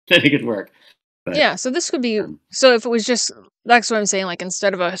it could work. But, yeah, so this could be so if it was just, that's what I'm saying, like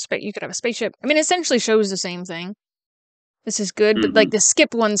instead of a space, you could have a spaceship. I mean, it essentially shows the same thing. This is good, but like the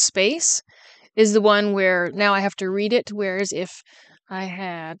skip 1 space is the one where now I have to read it, whereas if I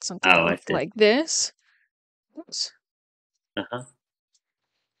had something that looked like this. Oops.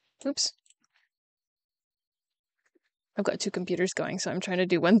 Oops. I've got 2 computers going, so I'm trying to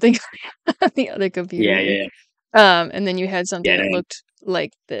do one thing on the other computer. Yeah. And then you had something that looked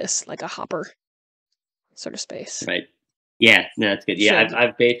like this, like a hopper sort of space. Right. Yeah, no, that's good. Yeah,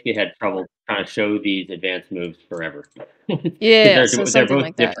 I've basically had trouble trying to show these advanced moves forever. Yeah, they're both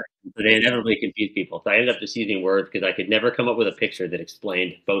like different. So they inevitably confuse people. So I ended up just using words because I could never come up with a picture that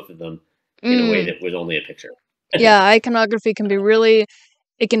explained both of them in a way that was only a picture. Yeah, iconography can be really,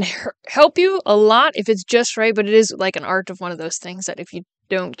 it can help you a lot if it's just right, but it is like an art of one of those things that if you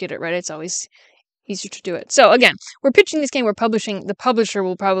don't get it right, it's always easier to do it. So again, we're pitching this game, we're publishing, the publisher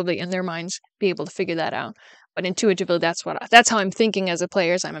will probably in their minds be able to figure that out. But intuitively, that's how I'm thinking as a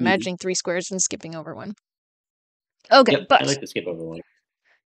player, as I'm imagining 3 squares and skipping over one. Okay, Yep, but I like to skip over one.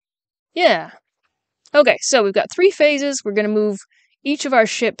 yeah. Okay, so we've got 3 phases. We're going to move each of our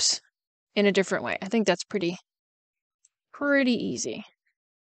ships in a different way. I think that's pretty easy.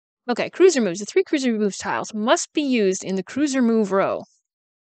 Okay, cruiser moves. The 3 cruiser moves tiles must be used in the cruiser move row.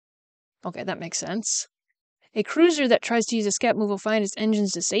 Okay, that makes sense. A cruiser that tries to use a scout move will find its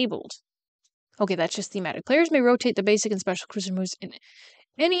engines disabled. Okay, that's just thematic. Players may rotate the basic and special cruiser moves in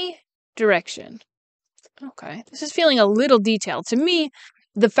any direction. Okay, this is feeling a little detailed. To me,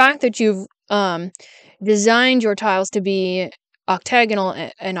 the fact that you've designed your tiles to be octagonal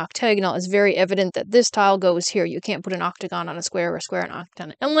and octagonal is very evident that this tile goes here. You can't put an octagon on a square or a square on an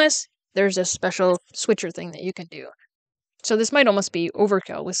octagon unless there's a special switcher thing that you can do. So this might almost be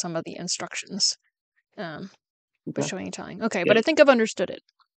overkill with some of the instructions. But showing and telling. Okay, but I think I've understood it.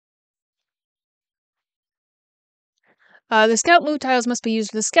 The scout move tiles must be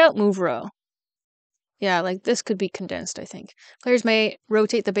used in the scout move row. Yeah, like this could be condensed, I think. Players may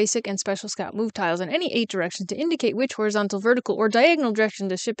rotate the basic and special scout move tiles in any 8 directions to indicate which horizontal, vertical, or diagonal direction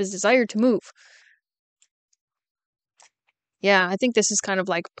the ship is desired to move. Yeah, I think this is kind of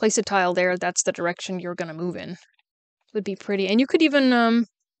like place a tile there, that's the direction you're going to move in. Would be pretty. And you could even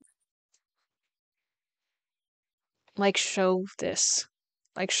like show this.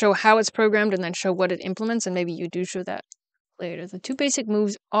 Like show how it's programmed and then show what it implements, and maybe you do show that later. The 2 basic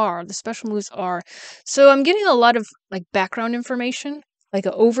moves are, the special moves are. So I'm getting a lot of like background information, like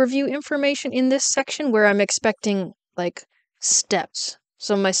an overview information in this section where I'm expecting like steps.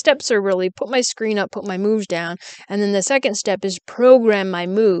 So my steps are really put my screen up, put my moves down, and then the second step is program my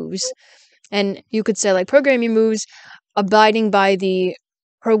moves. And you could say like program your moves abiding by the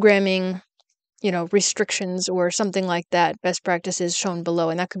programming, restrictions or something like that, best practices shown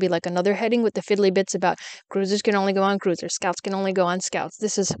below. And that could be like another heading with the fiddly bits about cruisers can only go on cruisers, scouts can only go on scouts.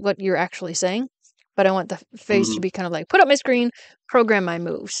 This is what you're actually saying. But I want the phase to be kind of like, put up my screen, program my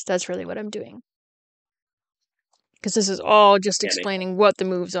moves. That's really what I'm doing. Because this is all just explaining what the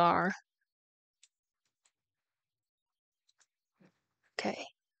moves are. Okay.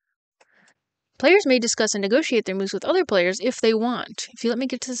 Players may discuss and negotiate their moves with other players if they want. If you let me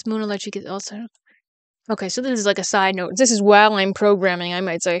get to this moon, I'll let you get also. Okay, so this is like a side note. This is while I'm programming. I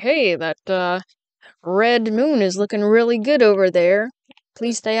might say, hey, that red moon is looking really good over there.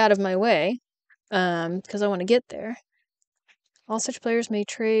 Please stay out of my way, because I want to get there. All such players may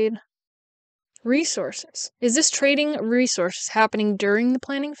trade resources. Is this trading resources happening during the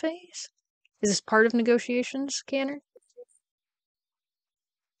planning phase? Is this part of negotiations, Caner?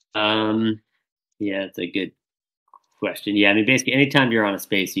 Yeah, it's a good question. Yeah, I mean, basically, anytime you're on a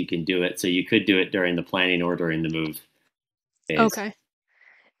space, you can do it. So you could do it during the planning or during the move phase. Okay.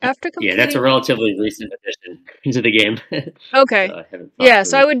 After completing... Yeah, that's a relatively recent addition into the game. Okay. So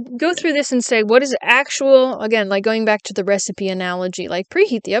so I would go through this and say, what is actual, again, like going back to the recipe analogy, like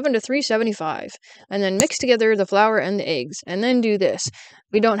preheat the oven to 375, and then mix together the flour and the eggs, and then do this.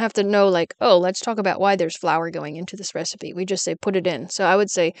 We don't have to know, like, oh, let's talk about why there's flour going into this recipe. We just say, put it in. So I would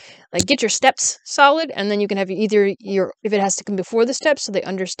say, like, get your steps solid, and then you can have either if it has to come before the steps so they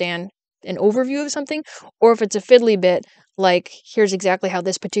understand an overview of something, or if it's a fiddly bit, like, here's exactly how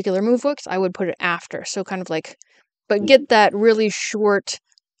this particular move works, I would put it after. So kind of like, but get that really short,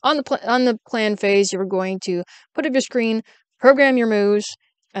 on the plan phase, you're going to put up your screen, program your moves,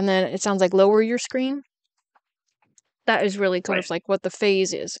 and then it sounds like lower your screen. That is really kind of like what the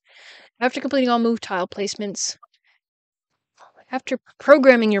phase is. After completing all move tile placements, after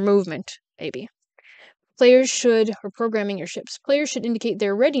programming your movement, maybe, programming your ships, players should indicate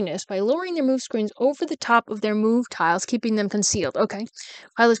their readiness by lowering their move screens over the top of their move tiles, keeping them concealed. Okay.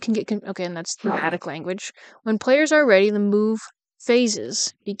 Pilots can get... okay, and that's thematic language. When players are ready, the move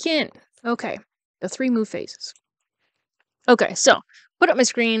phases begin. Okay. The 3 move phases. Okay, so, put up my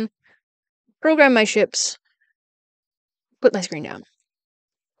screen, program my ships, put my screen down.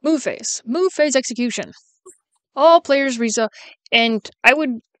 Move phase. Move phase execution. All players resolve... and I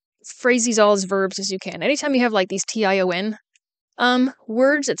would phrase these all as verbs as you can. Anytime you have like these TION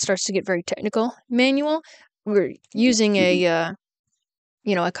words, it starts to get very technical. Manual, we're using a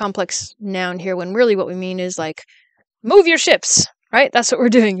complex noun here when really what we mean is like, move your ships, right? That's what we're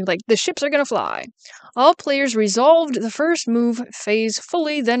doing. Like, the ships are gonna fly. All players resolved the first move phase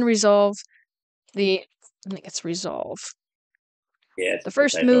fully, then resolve I think it's resolve. Yeah. it's The just a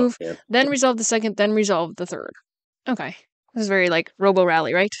first typo, move, yeah. then resolve the second, then resolve the third. Okay. This is very like Robo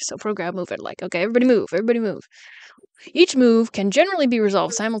Rally, right? So program move it like, okay, everybody move, everybody move. Each move can generally be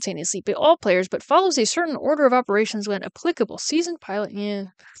resolved simultaneously by all players, but follows a certain order of operations when applicable. Seasoned pilot, yeah.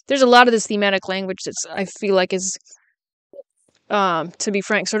 There's a lot of this thematic language that's I feel like is, to be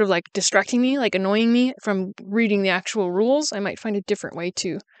frank, sort of like distracting me, like annoying me from reading the actual rules. I might find a different way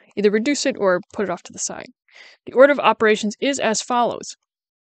to either reduce it or put it off to the side. The order of operations is as follows.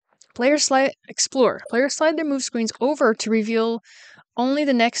 Players slide their move screens over to reveal only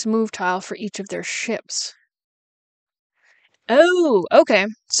the next move tile for each of their ships. Oh, okay.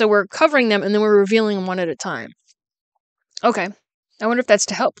 So we're covering them and then we're revealing them one at a time. Okay. I wonder if that's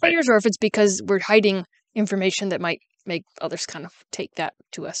to help players or if it's because we're hiding information that might make others kind of take that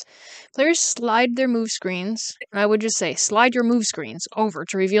to us. Players slide their move screens, and I would just say slide your move screens over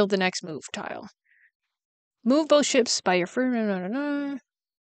to reveal the next move tile. Move both ships by your first.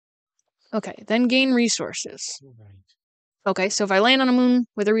 Okay, then gain resources. Okay, so if I land on a moon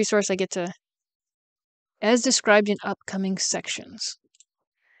with a resource, I get to, as described in upcoming sections.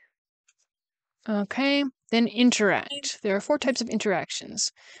 Okay, then interact. There are 4 types of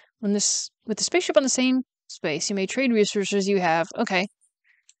interactions. With the spaceship on the same space, you may trade resources you have. Okay,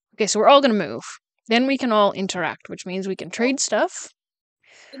 so we're all going to move. Then we can all interact, which means we can trade stuff.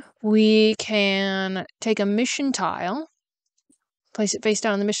 We can take a mission tile, place it face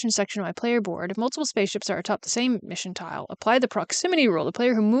down in the mission section of my player board. If multiple spaceships are atop the same mission tile, apply the proximity rule. The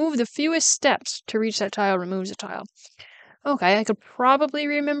player who moved the fewest steps to reach that tile removes a tile. Okay, I could probably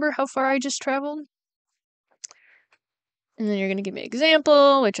remember how far I just traveled. And then you're going to give me an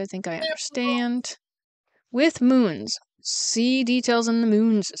example, which I think I understand. With moons, see details in the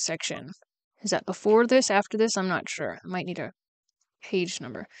moons section. Is that before this, after this? I'm not sure. I might need a page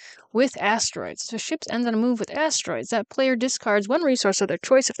number. With asteroids. If a ship ends on a move with asteroids, that player discards 1 resource of their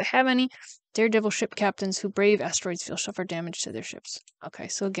choice if they have any. Daredevil ship captains who brave asteroids feel suffer damage to their ships. Okay,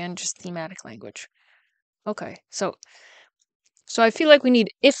 so again, just thematic language. Okay, so I feel like we need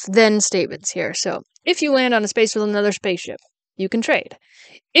if-then statements here. So, if you land on a space with another spaceship, you can trade.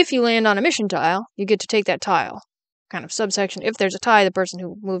 If you land on a mission tile, you get to take that tile. Kind of subsection. If there's a tie, the person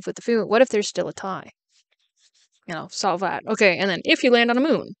who moved with the few. What if there's still a tie? Solve that. Okay, and then if you land on a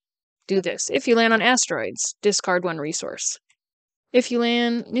moon, do this. If you land on asteroids, discard 1 resource. If you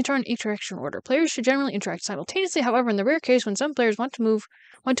land neutron interaction order, players should generally interact simultaneously. However, in the rare case when some players want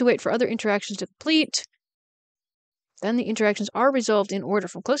to wait for other interactions to complete, then the interactions are resolved in order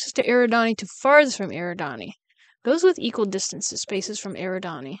from closest to Eridani to farthest from Eridani. Those with equal distances, spaces from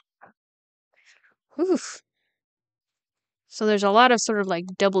Eridani. Oof. So there's a lot of sort of like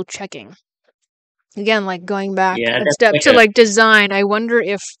double checking. Again, like going back a step to like design. I wonder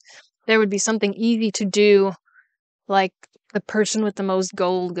if there would be something easy to do, like the person with the most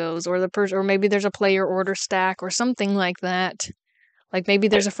gold goes, or or maybe there's a player order stack or something like that. Like maybe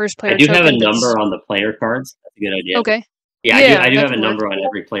there's a first player. I do have a number on the player cards. That's a good idea. Okay. Yeah, I do have a number on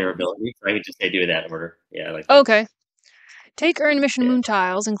every player ability, so I could just say do that order. Yeah, I like that. Okay. Take earn mission moon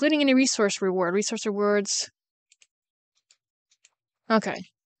tiles, including any resource reward. Resource rewards. Okay.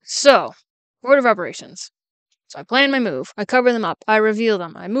 So, order of operations. So I plan my move. I cover them up. I reveal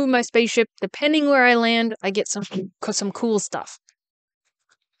them. I move my spaceship. Depending where I land, I get some cool stuff.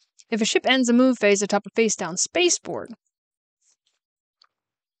 If a ship ends a move phase atop a face-down spaceport.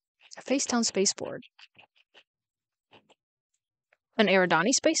 A face-down spaceport. An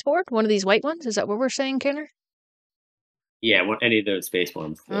Eridani spaceport? One of these white ones? Is that what we're saying, Caner? Yeah, any of those space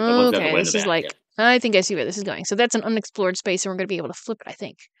ones. Okay, this is like... Yeah. I think I see where this is going. So that's an unexplored space, and we're going to be able to flip it, I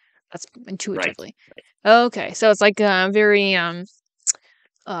think. That's intuitively. Right. Okay, so it's like a very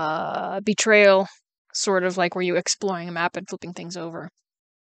betrayal, sort of like where you're exploring a map and flipping things over.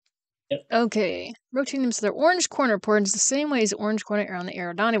 Yep. Okay, rotating them so their orange corner points the same way as the orange corner on the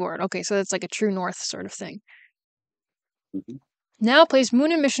Eridani board. Okay, so that's like a true north sort of thing. Mm-hmm. Now place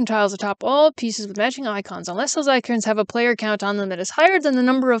moon and mission tiles atop all pieces with matching icons, unless those icons have a player count on them that is higher than the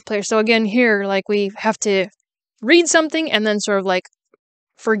number of players. So again, here, like, we have to read something and then sort of like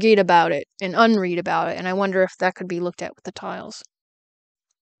forget about it and unread about it, and I wonder if that could be looked at with the tiles.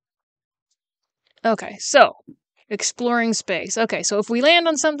 Okay, so exploring space. Okay, so if we land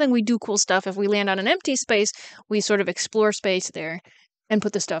on something, we do cool stuff. If we land on an empty space, we sort of explore space there and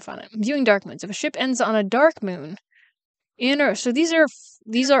put the stuff on it. Viewing dark moons. If a ship ends on a dark moon, so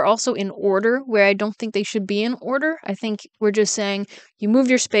these are also in order, where I don't think they should be in order. I think we're just saying you move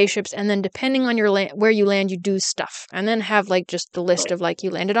your spaceships, and then depending on your where you land, you do stuff, and then have like just the list of like you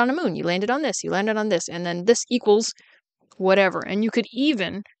landed on a moon, you landed on this, you landed on this, and then this equals whatever. And you could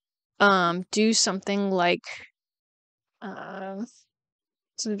even do something like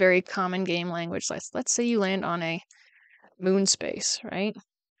It's a very common game language. Let's say you land on a moon space, right?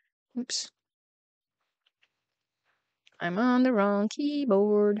 Oops. I'm on the wrong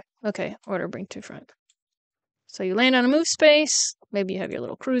keyboard. Okay, order bring to front. So you land on a moon space. Maybe you have your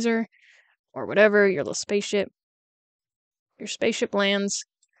little cruiser or whatever, your little spaceship. Your spaceship lands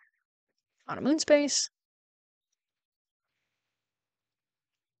on a moon space.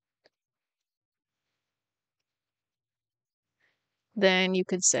 Then you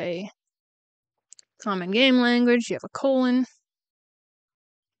could say common game language, you have a colon.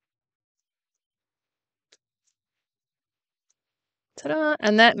 Ta-da!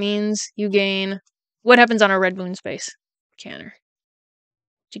 And that means you gain... What happens on a red moon space, Caner?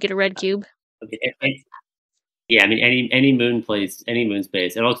 Did you get a red cube? Okay. Yeah, I mean, any moon space.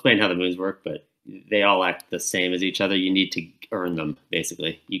 It'll explain how the moons work, but they all act the same as each other. You need to earn them,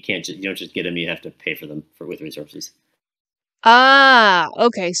 basically. You don't just get them. You have to pay for them with resources. Ah,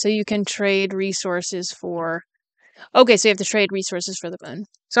 okay. So you can trade resources for... Okay, so you have to trade resources for the moon.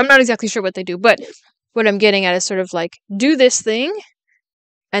 So I'm not exactly sure what they do, but what I'm getting at is sort of like, do this thing,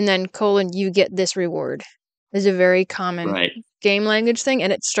 and then colon, you get this reward. Is a very common game language thing,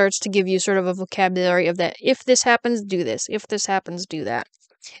 and it starts to give you sort of a vocabulary of that. If this happens, do this. If this happens, do that.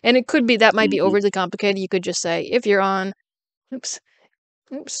 And it could be, that might be overly complicated. You could just say, if you're on... Oops.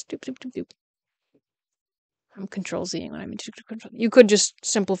 Doop. I'm control-Zing when I'm in control. You could just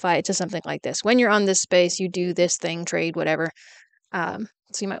simplify it to something like this. When you're on this space, you do this thing, trade, whatever. So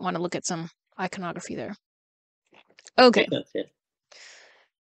you might want to look at some iconography there. Okay.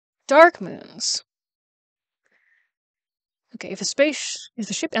 Dark moons. Okay, if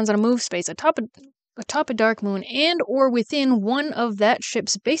the ship ends on a move space atop a dark moon and or within one of that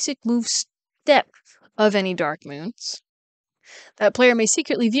ship's basic move step of any dark moons, that player may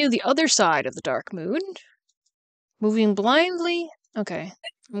secretly view the other side of the dark moon, moving blindly. Okay,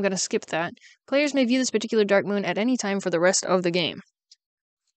 I'm gonna skip that. Players may view this particular dark moon at any time for the rest of the game.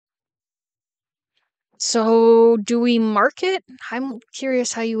 So, do we mark it? I'm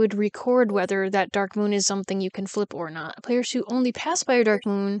curious how you would record whether that dark moon is something you can flip or not. Players who only pass by a dark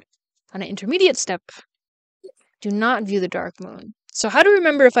moon on an intermediate step do not view the dark moon. So how do I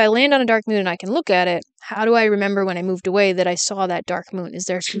remember if I land on a dark moon and I can look at it? How do I remember when I moved away that I saw that dark moon? Is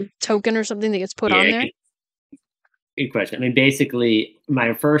there a token or something that gets put on there? Good question. I mean, basically, my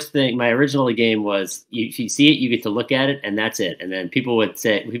original game was if you see it, you get to look at it, and that's it. And then people would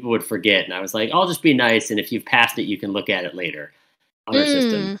forget, and I was like, I'll just be nice, and if you've passed it, you can look at it later on our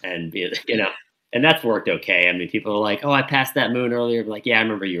system, and and that's worked okay. I mean, people are like, oh, I passed that moon earlier. I'm like, yeah, I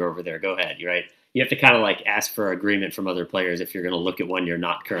remember you were over there. Go ahead. You're right. You have to kind of like ask for agreement from other players if you're going to look at one you're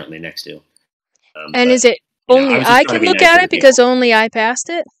not currently next to. Is it only I can look at it because only I passed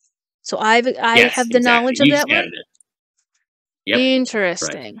it? So I have the knowledge of that one? Yep.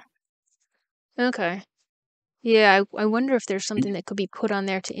 Interesting. Right. Okay. Yeah, I wonder if there's something that could be put on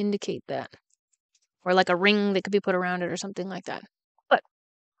there to indicate that. Or like a ring that could be put around it or something like that. But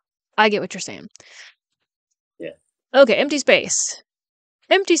I get what you're saying. Yeah. Okay, empty space.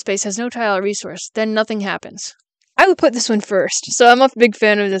 Empty space has no tile or resource, then nothing happens. I would put this one first. So I'm a big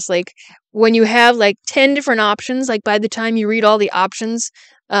fan of this, like, when you have like 10 different options, like by the time you read all the options,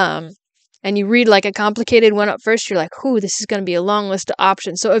 and you read like a complicated one up first, you're like, ooh, this is going to be a long list of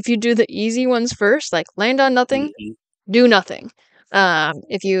options. So if you do the easy ones first, like land on nothing, do nothing.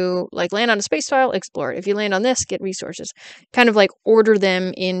 If you like land on a space file, explore it. If you land on this, get resources. Kind of like order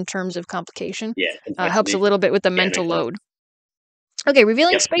them in terms of complication. Yeah, helps a little bit with the mental load. Okay,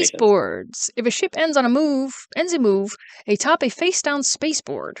 revealing spaceboards. If a ship ends a move atop a face-down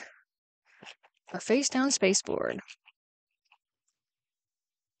spaceboard. A face-down spaceboard.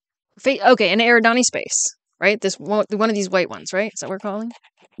 Okay, an Eridani space, right? This one of these white ones, right? Is that what we're calling?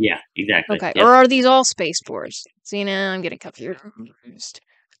 Yeah, exactly. Okay, yep. Or are these all spaceboards? See, now I'm getting confused.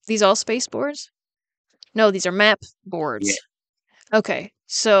 These all spaceboards? No, these are map boards. Yeah. Okay,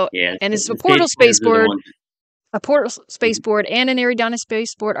 so and it's a portal spaceboard. A portal spaceboard and an Eridani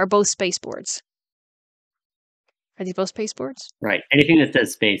spaceboard are both spaceboards. Are these both spaceboards? Right. Anything that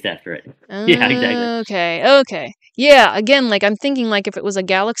says space after it. Yeah, exactly. Okay. Yeah, again, like I'm thinking like if it was a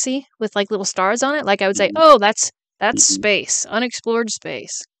galaxy with like little stars on it, like I would say, oh, that's space, unexplored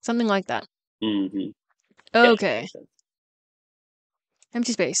space. Something like that. Okay. Yeah,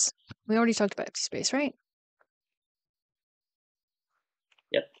 empty space. We already talked about empty space, right?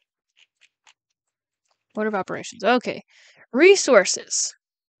 Yep. Order of operations. Okay. Resources.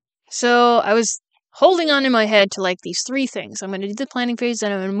 So I was holding on in my head to like these 3 things. I'm going to do the planning phase,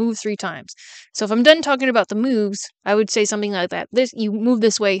 then I'm going to move 3 times. So if I'm done talking about the moves, I would say something like that. You move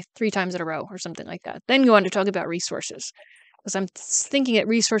this way 3 times in a row or something like that. Then go on to talk about resources. Because I'm thinking that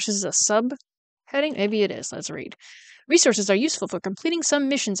resources is a sub-heading. Maybe it is. Let's read. Resources are useful for completing some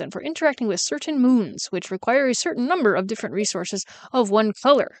missions and for interacting with certain moons, which require a certain number of different resources of one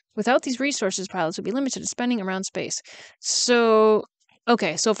color. Without these resources, pilots would be limited to spending around space. So,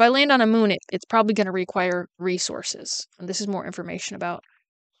 okay, so if I land on a moon, it's probably going to require resources. And this is more information about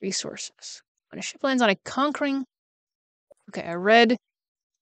resources. When a ship lands on a conquering... Okay, a red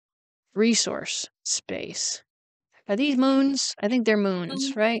resource space. Are these moons? I think they're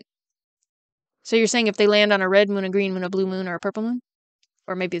moons, right? So you're saying if they land on a red moon, a green moon, a blue moon, or a purple moon?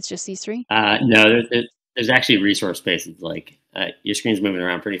 Or maybe it's just these 3? No, there's actually resource spaces. Like your screen's moving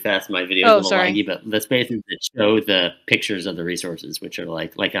around pretty fast. My video is a little laggy, but the spaces that show the pictures of the resources, which are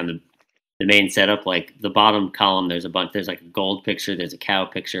like on the main setup, like the bottom column, there's a bunch. There's like a gold picture. There's a cow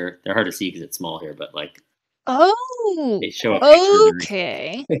picture. They're hard to see because it's small here, but like they show a picture.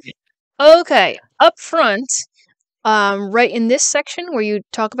 Okay. Okay. Up front. Right in this section where you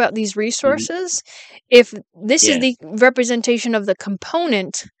talk about these resources, if this is the representation of the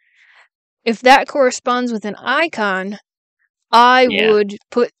component, if that corresponds with an icon, I would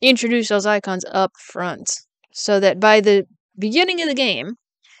introduce those icons up front so that by the beginning of the game,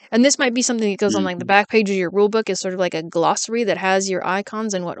 and this might be something that goes on like the back page of your rulebook is sort of like a glossary that has your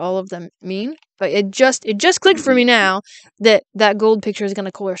icons and what all of them mean. But it just clicked for me now that gold picture is going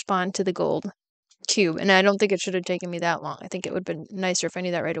to correspond to the gold cube, and I don't think it should have taken me that long. I think it would have been nicer if I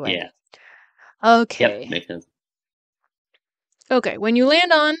knew that right away. Yeah. Okay. Yep, makes sense. Okay, when you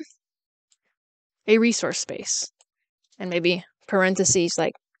land on a resource space, and maybe parentheses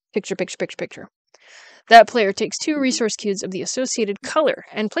like picture, that player takes 2 resource cubes of the associated color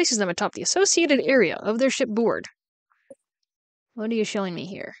and places them atop the associated area of their ship board. What are you showing me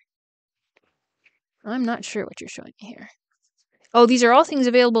here? I'm not sure what you're showing me here. Oh, these are all things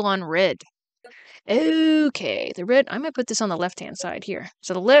available on red. Okay, the red... I'm going to put this on the left-hand side here.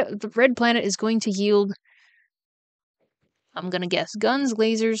 So the red planet is going to yield... I'm going to guess guns,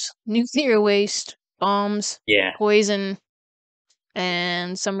 lasers, nuclear waste, bombs, poison,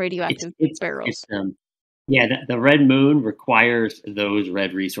 and some radioactive barrels. The red moon requires those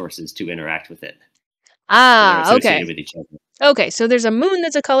red resources to interact with it. Ah, okay. With each other. Okay, so there's a moon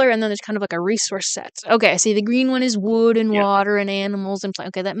that's a color, and then there's kind of like a resource set. Okay, I see the green one is wood and water and animals and plants.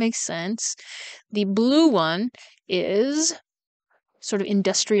 Okay, that makes sense. The blue one is sort of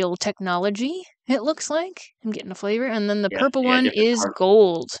industrial technology, it looks like. I'm getting a flavor. And then the purple one is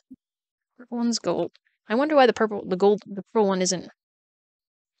gold. Purple one's gold. I wonder why the purple one isn't...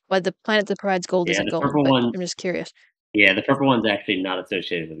 Why the planet that provides gold isn't gold. I'm just curious. Yeah, the purple one's actually not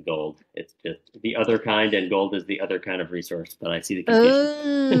associated with gold. It's just the other kind, and gold is the other kind of resource, but I see the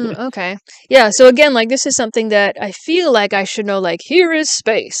confusion. Okay. Yeah, so again, like, this is something that I feel like I should know, like, here is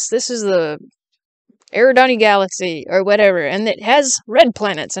space. This is the Eridani galaxy, or whatever, and it has red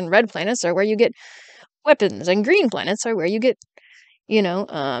planets, and red planets are where you get weapons, and green planets are where you get,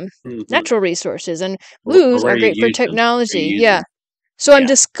 natural resources, and blues are great for technology. Yeah. So I'm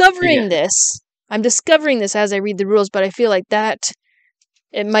discovering this. I'm discovering this as I read the rules, but I feel like that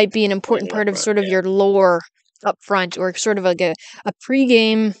it might be an important part of sort of your lore up front, or sort of like a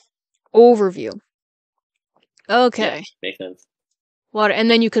pre-game overview. Okay. Yeah, makes sense. Water, and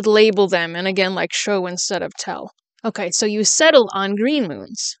then you could label them, and again, like show instead of tell. Okay, so you settle on green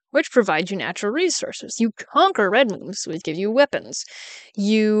moons, which provide you natural resources. You conquer red moons, which give you weapons.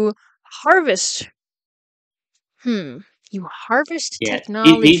 You harvest... You harvest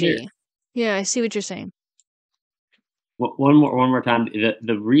technology. Yeah, I see what you're saying. One more time.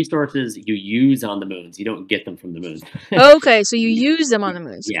 The resources you use on the moons, you don't get them from the moon. Okay, so you use them on the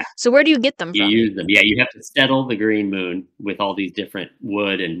moons. Yeah. So where do you get them from? You use them. Yeah, you have to settle the green moon with all these different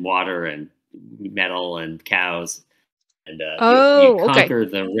wood and water and metal and cows. And you conquer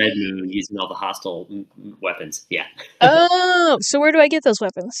the red moon using all the hostile weapons. Yeah. Oh, so where do I get those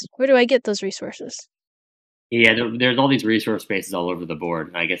weapons? Where do I get those resources? Yeah, there's all these resource spaces all over the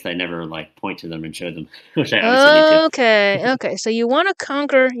board. I guess I never point to them and show them, which I obviously need to. Okay. So you want to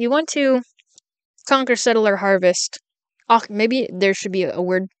conquer, settle, or harvest. Maybe there should be a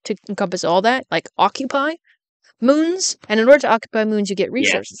word to encompass all that, like occupy moons. And in order to occupy moons, you get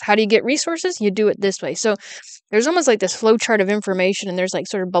resources. Yeah. How do you get resources? You do it this way. So there's almost like this flow chart of information, and there's like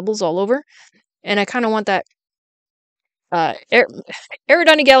sort of bubbles all over. And I kind of want that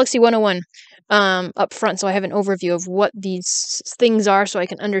Eridani Galaxy 101 up front, so I have an overview of what these things are, so I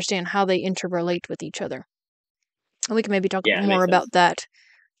can understand how they interrelate with each other. And we can maybe talk more about that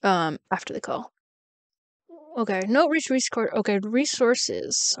after the call. Okay, no resource. Okay,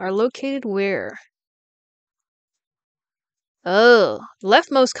 resources are located where? Oh,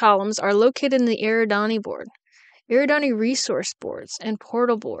 leftmost columns are located in the Eridani board. Eridani resource boards and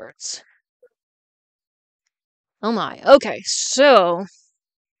portal boards. Oh my. Okay, so.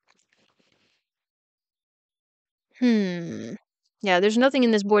 Yeah, there's nothing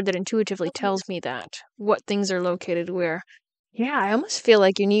in this board that intuitively tells me that. What things are located where. Yeah, I almost feel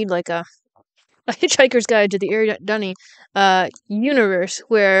like you need like a Hitchhiker's Guide to the Eridani universe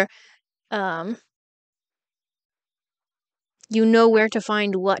where you know where to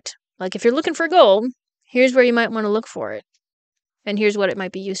find what. Like if you're looking for gold, here's where you might want to look for it. And here's what it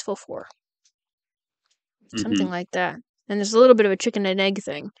might be useful for. Something like that. And there's a little bit of a chicken and egg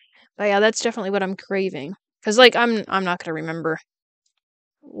thing. But yeah, that's definitely what I'm craving. Because like I'm not gonna remember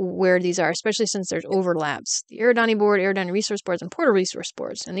where these are, especially since there's overlaps. The Eridani board, Eridani resource boards, and portal resource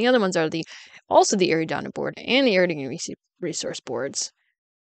boards. And the other ones are also the Eridani board and the Eridani resource boards.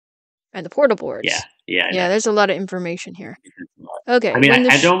 And the portal boards. Yeah, there's a lot of information here. Okay. I mean,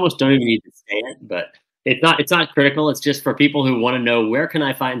 I almost don't even need to say it, but it's not critical. It's just for people who want to know where can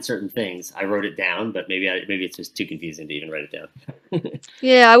I find certain things. I wrote it down, but maybe it's just too confusing to even write it down.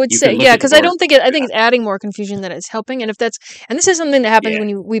 Yeah, I would say because I think it's adding more confusion than it's helping. And this is something that happens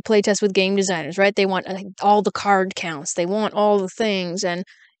when we play test with game designers, right? They want all the card counts, they want all the things, and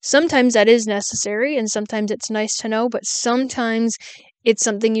sometimes that is necessary, and sometimes it's nice to know, but sometimes it's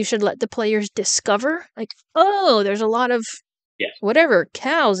something you should let the players discover. Like, oh, there's a lot of whatever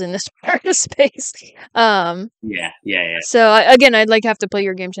cows in this part of space. So again, I'd like to have to play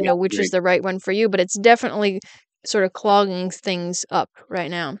your game to know which is the right one for you, but it's definitely sort of clogging things up right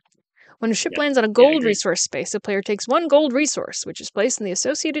now. When a ship lands on a gold resource space, the player takes one gold resource, which is placed in the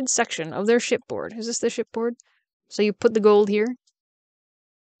associated section of their shipboard. Is this the shipboard? So you put the gold here?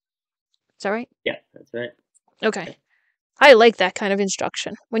 Is that right? Yeah, that's right. Okay. I like that kind of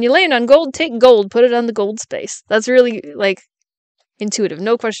instruction. When you land on gold, take gold, put it on the gold space. That's really, intuitive.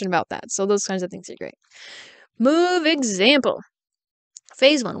 No question about that. So those kinds of things are great. Move example.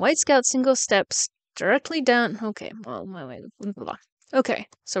 Phase 1. White Scout single steps directly down. Okay. Well, okay.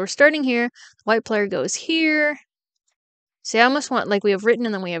 So we're starting here. White player goes here. See, I almost want, we have written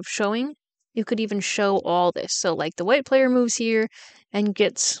and then we have showing. You could even show all this. So, the white player moves here and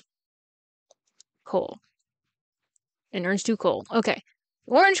gets coal. And earns 2 coal. Okay.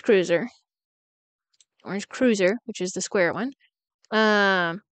 Orange cruiser, which is the square one,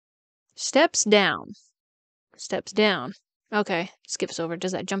 steps down. Okay. Skips over,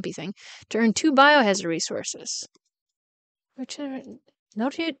 does that jumpy thing. To earn 2 biohazard resources.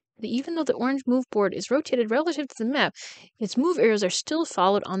 Note even though the orange move board is rotated relative to the map, its move arrows are still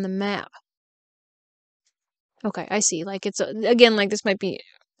followed on the map. Okay, I see. It's, again, this might be,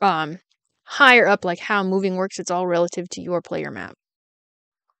 higher up, how moving works, it's all relative to your player map.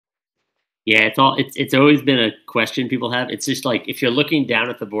 Yeah, it's always been a question people have. It's just if you're looking down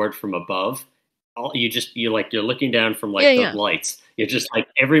at the board from above, you're looking down from the lights. You're just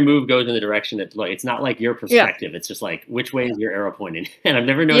every move goes in the direction it's not your perspective. It's just which way is your arrow pointing? And I've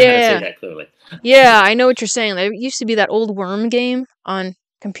never known how to say that clearly. Yeah, I know what you're saying. There used to be that old worm game on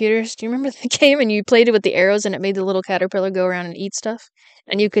computers. Do you remember the game? And you played it with the arrows and it made the little caterpillar go around and eat stuff.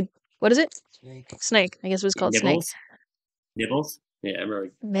 And you could, what is it? Snake. I guess it was called Nibbles? Snake. Nibbles? Yeah, I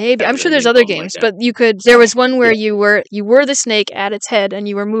remember. Maybe. I'm sure there's other games, but you could, there was one where you were the snake at its head and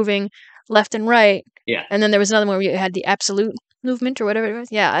you were moving left and right. Yeah. And then there was another one where you had the absolute movement or whatever it was.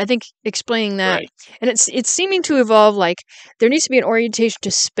 Yeah, I think explaining that. Right. And it's seeming to evolve there needs to be an orientation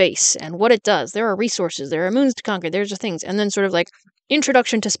to space and what it does. There are resources, there are moons to conquer, there's the things. And then sort of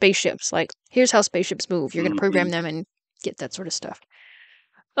introduction to spaceships. Here's how spaceships move. You're going to program them and get that sort of stuff.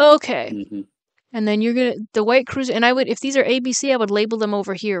 Okay. Mm-hmm. And then the white cruiser, and if these are ABC, I would label them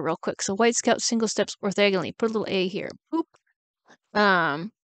over here real quick. So White Scout single steps orthogonally. Put a little A here. Boop.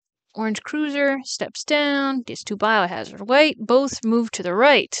 Orange cruiser steps down, gets 2 biohazard. White both move to the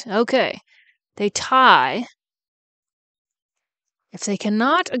right. Okay. They tie. If they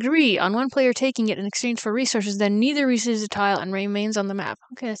cannot agree on one player taking it in exchange for resources, then neither receives a tile and remains on the map.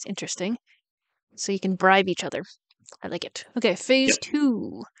 Okay, that's interesting. So you can bribe each other. I like it. Okay, phase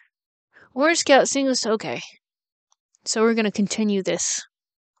 2. Orange Scout singles. Okay. So we're going to continue this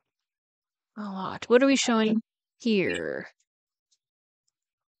a lot. What are we showing here?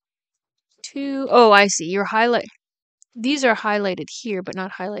 2. Oh, I see. These are highlighted here, but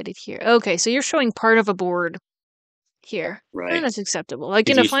not highlighted here. Okay, so you're showing part of a board here. Right. And that's acceptable.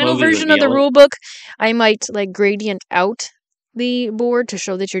 In a final version of the rulebook, I might gradient out the board to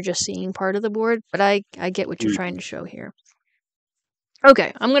show that you're just seeing part of the board, but I get what you're trying to show here.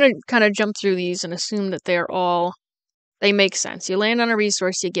 Okay, I'm going to kind of jump through these and assume that they make sense. You land on a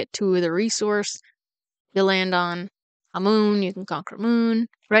resource, you get 2 of the resource. You land on a moon, you can conquer a moon.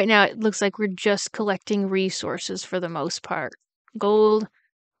 Right now, it looks like we're just collecting resources for the most part. Gold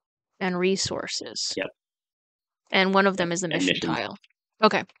and resources. Yep. And one of them is the mission missions. tile.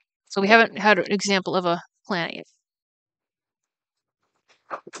 Okay, so we haven't had an example of a planet yet.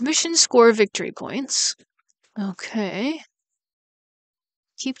 Mission score victory points. Okay.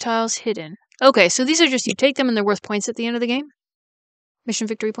 Keep tiles hidden. Okay, so these are just, you take them and they're worth points at the end of the game? Mission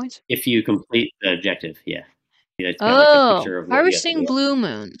victory points? If you complete the objective, yeah. It's got like a picture of what you have to harvesting do. blue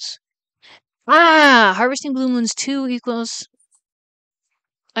moons. Harvesting blue moons 2 equals...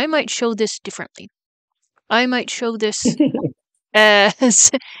 I might show this differently. I might show this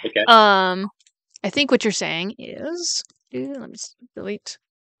as... Okay. I think what you're saying is... Let me delete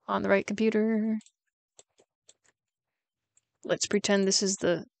on the right computer. Let's pretend this is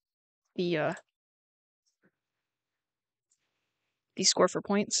the score for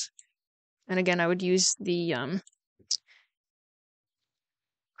points. And again, I would use the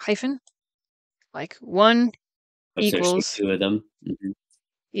hyphen. Like 1 equals... 2 of them. Mm-hmm.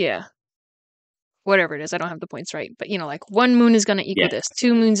 Yeah. Whatever it is, I don't have the points right. But, like 1 moon is going to equal this.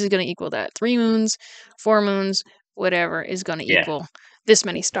 2 moons is going to equal that. 3 moons, 4 moons, whatever is going to equal this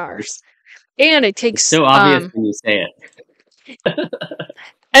many stars. And it takes... It's so obvious when you say it.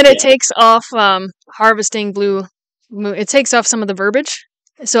 And it takes off harvesting blue moon. It takes off some of the verbiage.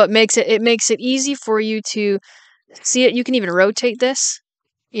 So it makes it easy for you to see it. You can even rotate this,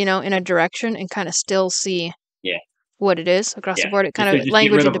 in a direction and kind of still see what it is across the board. It kind of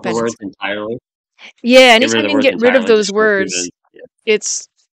language independence. Words entirely. Yeah, anytime you can get rid of those words, it's...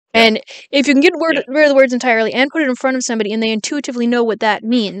 And if you can get rid of the words entirely and put it in front of somebody and they intuitively know what that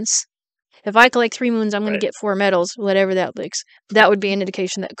means, if I collect 3 moons, I'm going to get 4 medals, whatever that looks. That would be an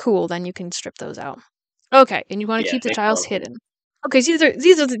indication that, cool, then you can strip those out. Okay, and you want to keep the tiles hidden. Okay, so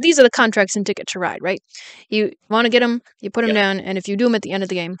these are the contracts and Ticket to Ride, right? You want to get them, you put them down, and if you do them at the end of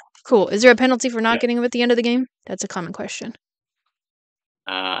the game, cool. Is there a penalty for not getting them at the end of the game? That's a common question.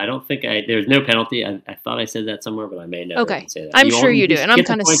 I don't think there's no penalty. I thought I said that somewhere, but I may never say that. I'm sure you do, and I'm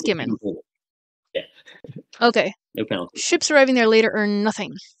kind of skimming. Yeah. Okay. No penalty. Ships arriving there later earn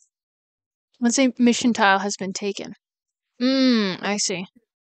nothing. Let's say mission tile has been taken. I see.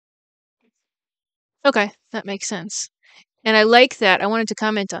 Okay, that makes sense. And I like that. I wanted to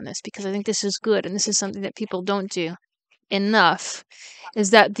comment on this because I think this is good, and this is something that people don't do enough,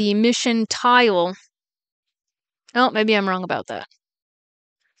 is that the mission tile... Oh, maybe I'm wrong about that.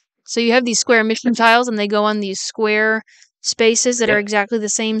 So you have these square mission tiles, and they go on these square spaces that are exactly the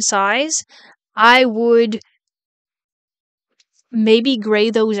same size. I would maybe gray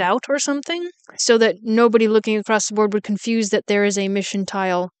those out or something, so that nobody looking across the board would confuse that there is a mission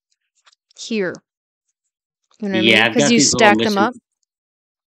tile here. You know what I mean? Because you stack them up.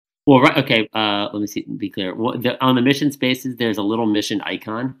 Well, right. Okay. Let me see. Be clear. On the mission spaces, there's a little mission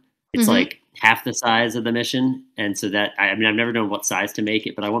icon. It's like half the size of the mission, and so that I've never known what size to make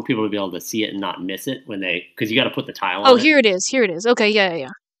it, but I want people to be able to see it and not miss it because you got to put the tile on. Oh, here it is. Here it is. Okay. Yeah.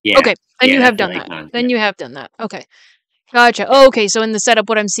 Okay. And you have done that. Then you have done that. Okay. Gotcha. Oh, okay. So in the setup,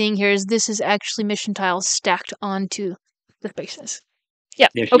 what I'm seeing here is this is actually mission tiles stacked onto the spaces. Yeah.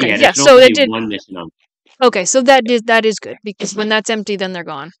 Okay. Yeah. So it did. One mission on. Okay. So that is good because when that's empty, then they're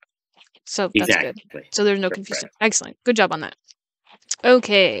gone. So that's good. So there's no confusion. Excellent. Good job on that.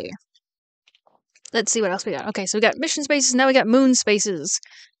 Okay. Let's see what else we got. Okay, so we got mission spaces. Now we got moon spaces.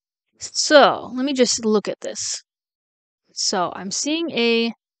 So let me just look at this. So I'm seeing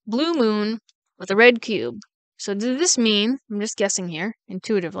a blue moon with a red cube. So does this mean, I'm just guessing here,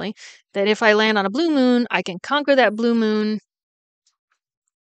 intuitively, that if I land on a blue moon, I can conquer that blue moon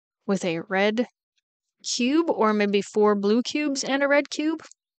with a red cube, or maybe 4 blue cubes and a red cube?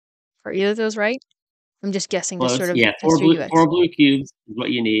 Are either of those right? I'm just guessing this sort of... Yeah, 4 blue cubes is what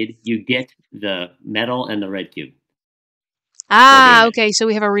you need. You get the medal and the red cube. Okay, so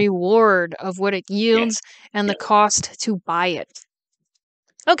we have a reward of what it yields and the cost to buy it.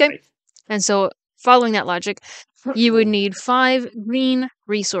 Okay, right. And so following that logic, you would need 5 green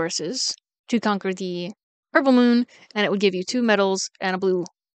resources to conquer the purple moon, and it would give you 2 medals and a blue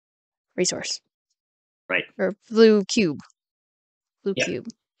resource. Right. Or blue cube. Blue cube.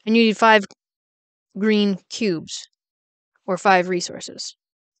 And you need 5 green cubes or 5 resources.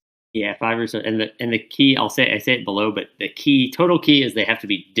 Yeah, 5 resources. And the key, I say it below, but the total key is they have to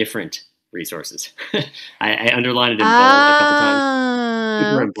be different resources. I underlined it in bold a couple times.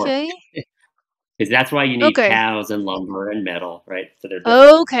 Super important. Because that's why you need cows and lumber and metal, right? So they're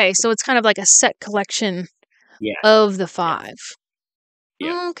different. Okay, so it's kind of like a set collection of the 5.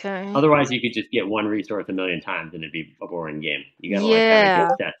 Yeah. Okay. Otherwise, you could just get one resource a million times, and it'd be a boring game. You gotta like Yeah. have a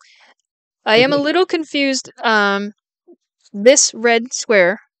good set. I am a little confused. This red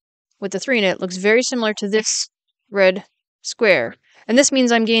square with the 3 in it looks very similar to this red square. And this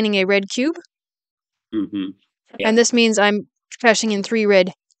means I'm gaining a red cube. Mm-hmm. Yeah. And this means I'm cashing in 3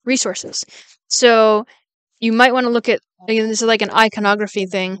 red resources. So you might want to look at, again, this is like an iconography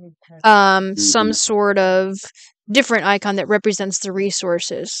thing, some sort of different icon that represents the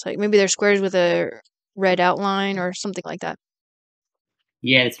resources. Like maybe they're squares with a red outline or something like that.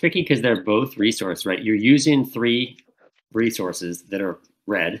 Yeah, it's tricky because they're both resource, right? You're using 3 resources that are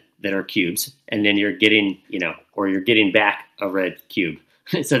red, that are cubes, and then you're getting, or you're getting back a red cube.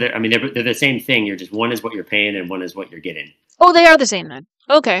 So they're the same thing. You're just, one is what you're paying and one is what you're getting. Oh, they are the same then.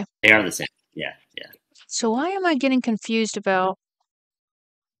 Okay. They are the same. Yeah. So why am I getting confused about...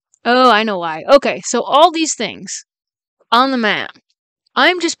 Oh, I know why. Okay, so all these things on the map,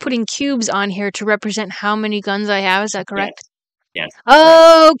 I'm just putting cubes on here to represent how many guns I have. Is that correct? Yes.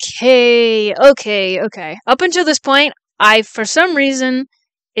 Okay. Up until this point, I, for some reason,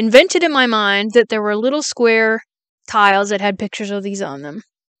 invented in my mind that there were little square tiles that had pictures of these on them.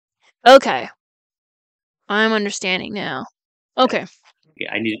 Okay. I'm understanding now. Okay.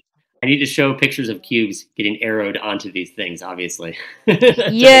 Yeah, I need to show pictures of cubes getting arrowed onto these things, obviously.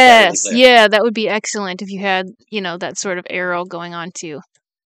 Yes, yeah, that would be excellent if you had, that sort of arrow going onto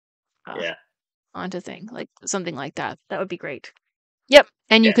thing, like something like that. That would be great. Yep,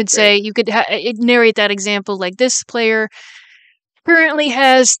 and you could say, you could narrate that example like this player currently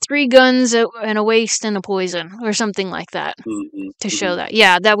has 3 guns and a waste and a poison, or something like that, to show that.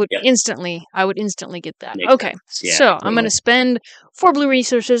 Yeah, that would I would instantly get that. Okay, so I'm going to spend 4 blue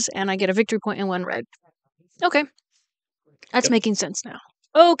resources, and I get a victory point and 1 red. Okay, that's making sense now.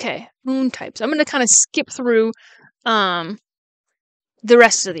 Okay, moon types. I'm going to kind of skip through the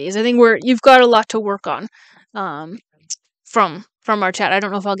rest of these. I think you've got a lot to work on from our chat. I don't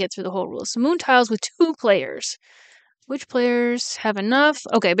know if I'll get through the whole rules. So moon tiles with 2 players. Which players have enough?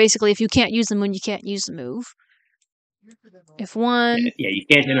 Okay, basically, if you can't use the moon, you can't use the move. If one... Yeah, you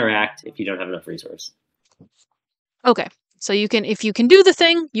can't interact if you don't have enough resource. Okay, so if you can do the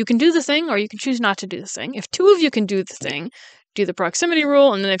thing, you can do the thing, or you can choose not to do the thing. If 2 of you can do the thing, do the proximity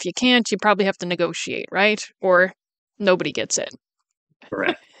rule, and then if you can't, you probably have to negotiate, right? Or nobody gets it.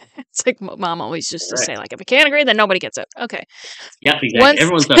 Correct. It's like Mom always used to say, like, if you can't agree, then nobody gets it. Okay. Yeah, exactly.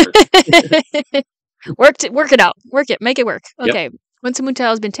 Everyone suffers. Work it out. Work it. Make it work. Okay. Once a moon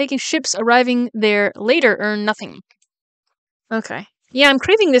tile has been taken, ships arriving there later earn nothing. Okay. Yeah, I'm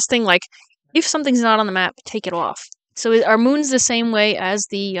craving this thing, like, if something's not on the map, take it off. So are moons the same way as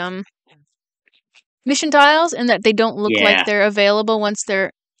the mission tiles, in that they don't look like they're available once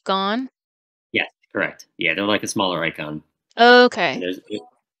they're gone? Yeah, correct. Yeah, they're like a smaller icon. Okay.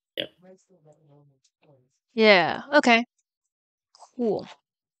 Yeah, okay. Cool.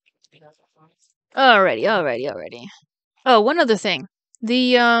 Alrighty. Oh, one other thing.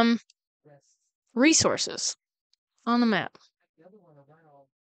 The resources on the map.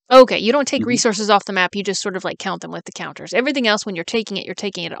 Okay, you don't take resources off the map, you just sort of like count them with the counters. Everything else, when you're taking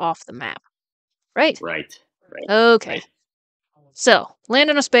it off the map. Right? Right. Okay. Right. So, land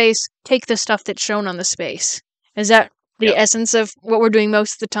on a space, take the stuff that's shown on the space. Is that the essence of what we're doing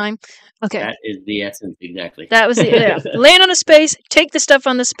most of the time? Okay. That is the essence, exactly. That was land on a space, take the stuff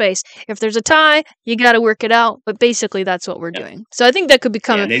on the space. If there's a tie, you got to work it out, but basically that's what we're doing. So I think that could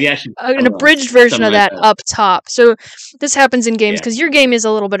become an abridged version of that up top. So this happens in games, because your game is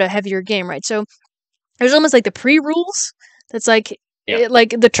a little bit a heavier game, right? So there's almost like the pre-rules. That's like, like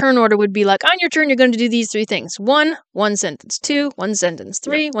the turn order would be like, on your turn, you're going to do these 3 things. 1 sentence. 2, 1 sentence.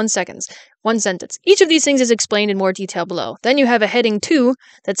 3, 1 second. 1 sentence. Each of these things is explained in more detail below. Then you have a heading 2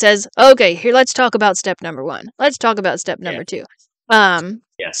 that says, okay, here, let's talk about step number 1. Let's talk about step number 2.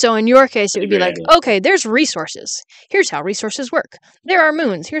 So in your case, it would be like, okay, there's resources. Here's how resources work. There are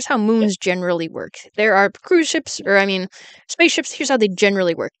moons. Here's how moons generally work. There are cruise ships, spaceships. Here's how they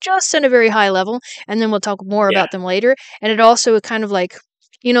generally work. Just at a very high level, and then we'll talk more about them later. And it also kind of like,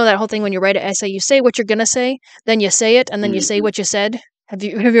 that whole thing when you write an essay, you say what you're going to say, then you say it, and then you say what you said. Have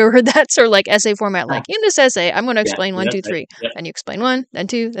you ever heard that sort of like essay format? Like, in this essay, I'm going to explain 1, 2, 3. And you explain 1, then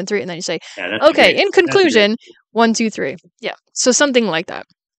 2, then 3, and then you say, okay, in conclusion, 1, 2, 3. Yeah, so something like that.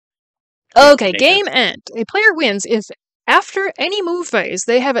 Okay, game end. A player wins if, after any move phase,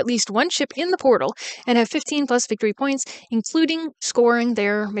 they have at least 1 ship in the portal and have 15 plus victory points, including scoring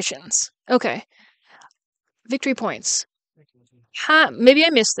their missions. Okay. Victory points. Maybe I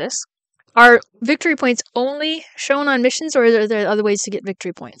missed this. Are victory points only shown on missions, or are there other ways to get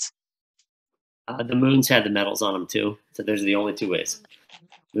victory points? The moons had the medals on them too, so those are the only 2 ways.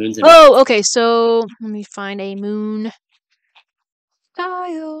 Moons and Oh, okay. So let me find a moon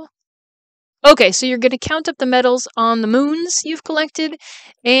tile. Okay, so you're going to count up the medals on the moons you've collected,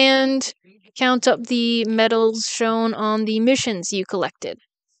 and count up the medals shown on the missions you collected.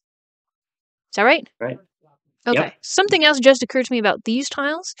 Is that right? Right. Okay. Yep. Something else just occurred to me about these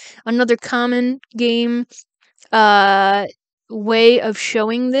tiles. Another common game way of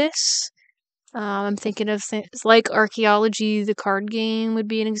showing this. I'm thinking of things like Archaeology, the card game would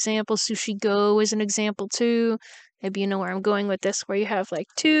be an example. Sushi Go is an example too. Maybe you know where I'm going with this, where you have like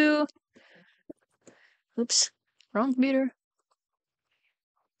 2. Oops, wrong computer.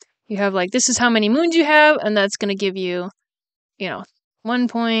 You have like, this is how many moons you have, and that's going to give you, 1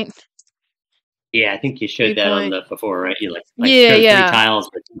 point. Yeah, I think you showed that on the before, right? You Yeah, showed 3 yeah. tiles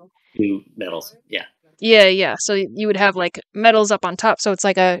with 2 medals. Yeah. Yeah. So you would have like medals up on top, so it's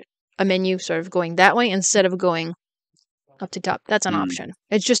like a menu sort of going that way instead of going up to top. That's an option.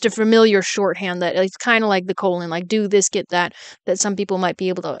 It's just a familiar shorthand that it's kind of like the colon, like do this, get that some people might be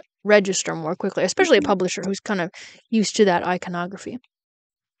able to register more quickly, especially a publisher who's kind of used to that iconography.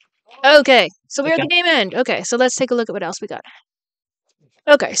 Okay, so we're at the game end. Okay, so let's take a look at what else we got.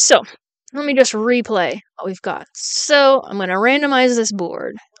 Okay, so let me just replay what we've got. So I'm going to randomize this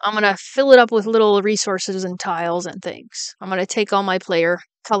board. I'm going to fill it up with little resources and tiles and things. I'm going to take all my player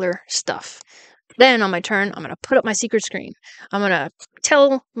color stuff. Then on my turn, I'm going to put up my secret screen. I'm going to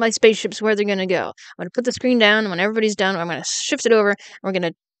tell my spaceships where they're going to go. I'm going to put the screen down, and when everybody's down, I'm going to shift it over, and we're going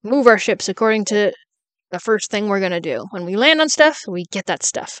to move our ships according to the first thing we're going to do. When we land on stuff, we get that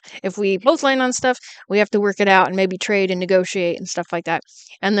stuff. If we both land on stuff, we have to work it out and maybe trade and negotiate and stuff like that.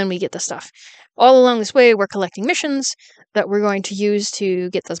 And then we get the stuff. All along this way, we're collecting missions that we're going to use to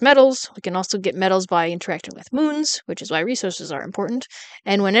get those medals. We can also get medals by interacting with moons, which is why resources are important.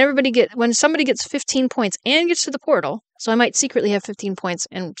 And when somebody gets 15 points and gets to the portal, so I might secretly have 15 points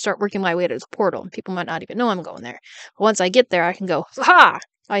and start working my way to the portal. People might not even know I'm going there. But once I get there, I can go, ha!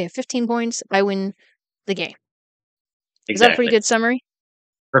 I have 15 points. I win the game. Exactly. Is that a pretty good summary?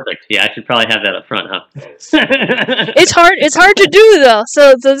 Perfect. Yeah, I should probably have that up front, huh? It's hard to do though.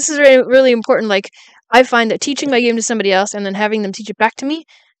 So this is really, really important. Like, I find that teaching my game to somebody else and then having them teach it back to me,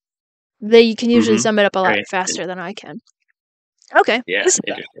 they can usually sum it up a lot faster than I can. Okay. Yeah.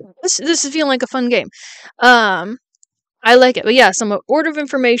 This is feeling like a fun game. I like it. But yeah, some order of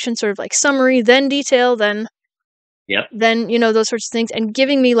information, sort of like summary, then detail, then those sorts of things, and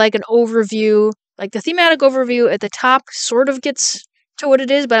giving me like an overview. Like the thematic overview at the top sort of gets to what it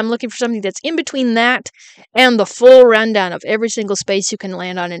is, but I'm looking for something that's in between that and the full rundown of every single space you can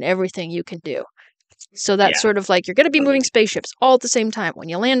land on and everything you can do. So that's sort of like you're going to be moving spaceships all at the same time. When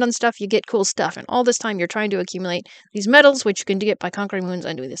you land on stuff, you get cool stuff. And all this time, you're trying to accumulate these medals, which you can get by conquering moons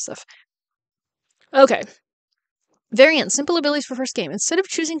and doing this stuff. Okay. Variant. Simple abilities for first game. Instead of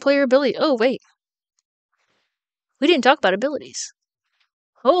choosing player ability... Oh, wait. We didn't talk about abilities.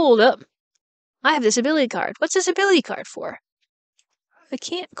 Hold up. I have this ability card. What's this ability card for? I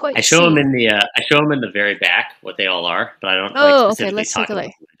can't quite see. I show them in the very back what they all are, but I don't specifically let's talk take a about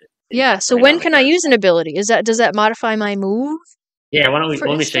look. Yeah, so when can I use an ability? Does that modify my move? Yeah, why don't we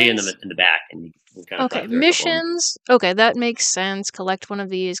let me show you in the back and you can kind of okay, missions. Okay, that makes sense. Collect one of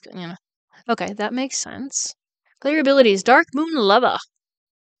these. Okay, that makes sense. Player abilities: Dark Moon Lover,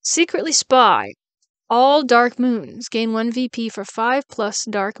 secretly spy all dark moons. Gain 1 VP for 5+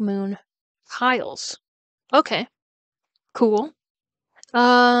 dark moon tiles. Okay, cool.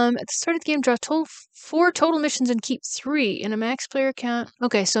 At the start of the game, draw 4 total missions and keep 3 in a max player count.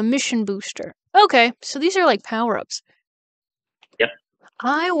 Okay, so mission booster. Okay, so these are like power-ups. Yep.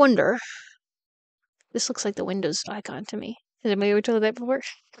 I wonder... This looks like the Windows icon to me. Has anybody ever told that before?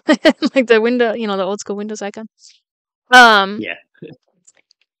 Like the window, the old school Windows icon. Yeah.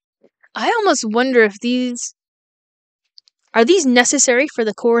 I almost wonder if these... Are these necessary for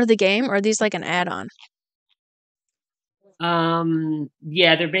the core of the game, or are these like an add-on?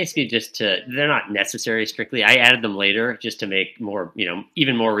 Yeah, they're basically they're not necessary strictly. I added them later just to make more,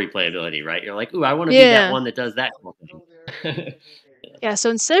 even more replayability, right? You're like, ooh, I want to be that one that does that cool thing. Yeah, so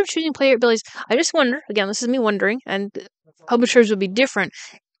instead of choosing player abilities, I just wonder, again, this is me wondering, and publishers would be different,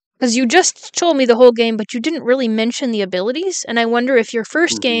 because you just told me the whole game, but you didn't really mention the abilities, and I wonder if your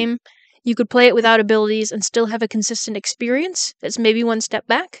first game, you could play it without abilities and still have a consistent experience that's maybe one step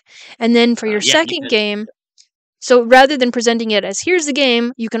back, and then for your second game... So rather than presenting it as, here's the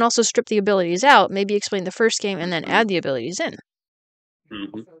game, you can also strip the abilities out, maybe explain the first game, and then add the abilities in.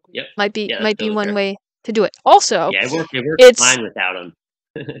 Yep. Might be one way to do it. Also, it works fine without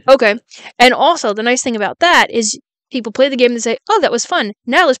them. Okay. And also, the nice thing about that is people play the game and say, oh, that was fun.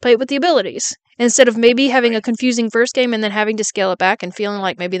 Now let's play it with the abilities. Instead of maybe having a confusing first game and then having to scale it back and feeling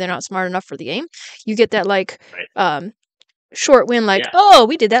like maybe they're not smart enough for the game, you get that like short win, like, oh,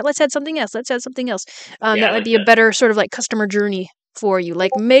 we did that. Let's add something else. Let's add something else. That might be a better sort of like customer journey for you.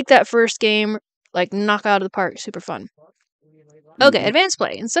 Like make that first game like knock out of the park. Super fun. Okay, advanced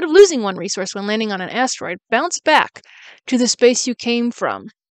play. Instead of losing one resource when landing on an asteroid, bounce back to the space you came from.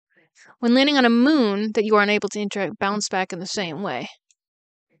 When landing on a moon that you are unable to interact, bounce back in the same way.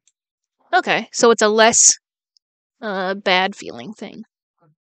 Okay, so it's a less bad feeling thing.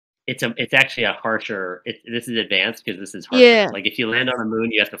 It's actually a harsher. This is advanced because this is harsher. Yeah. Like if you land on a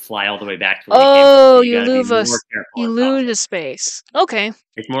moon, you have to fly all the way back to where you came from. So you lose a space. Okay.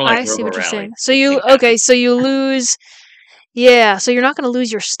 It's more like I see what you're Rally. saying. So you lose. Yeah, so you're not going to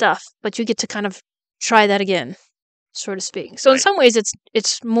lose your stuff, but you get to kind of try that again, so to speak. So in some ways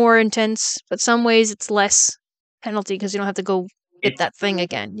it's more intense, but some ways it's less penalty because you don't have to go get that thing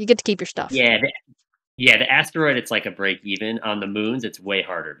again. You get to keep your stuff. Yeah. The asteroid, it's like a break even. On the moons, it's way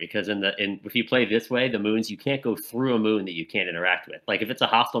harder because if you play this way, the moons, you can't go through a moon that you can't interact with. Like if it's a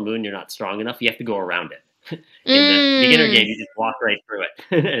hostile moon, you're not strong enough, you have to go around it. In the beginner game, you just walk right through it,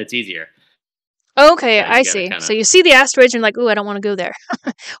 and it's easier. Okay, I see. So you see the asteroids and you're like, ooh, I don't want to go there.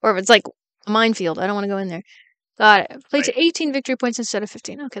 Or if it's like a minefield, I don't want to go in there. Got it. Play to 18 victory points instead of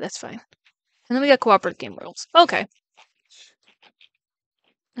 15. Okay, that's fine. And then we got cooperative game rules. Okay.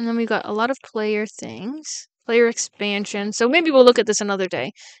 And then we got a lot of player things. Player expansion. So maybe we'll look at this another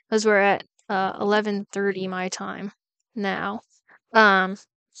day, because we're at 11:30 my time now. But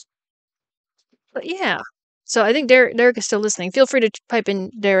yeah. So I think Derek is still listening. Feel free to pipe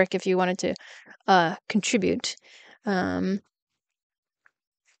in, Derek, if you wanted to contribute. But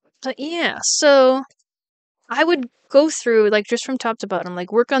yeah, so I would go through, like, just from top to bottom,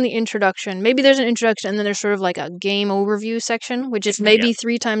 like, work on the introduction. Maybe there's an introduction, and then there's sort of like a game overview section, which is maybe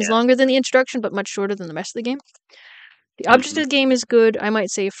 3 times longer than the introduction, but much shorter than the rest of the game. The object of the game is good. I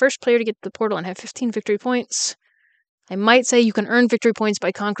might say first player to get to the portal and have 15 victory points. I might say you can earn victory points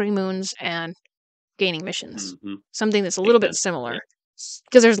by conquering moons and gaining missions. Something that's a little bit similar.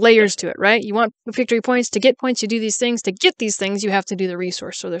 Because there's layers to it, right? You want victory points. To get points, you do these things. To get these things, you have to do the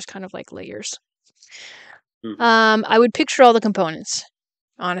resource. So there's kind of like layers. I would picture all the components,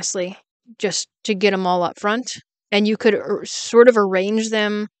 honestly, just to get them all up front. And you could sort of arrange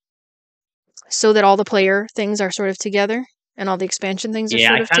them so that all the player things are sort of together and all the expansion things are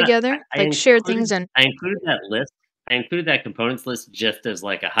sort of together. Like shared things. And I included that list. I included that components list just as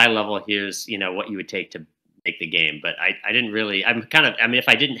like a high level. Here's, what you would take to make the game. But I didn't really, if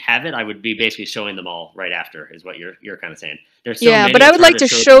I didn't have it, I would be basically showing them all right after is what you're kind of saying. There's so many, but I would like to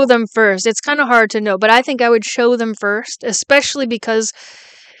show them first. It's kind of hard to know, but I think I would show them first, especially because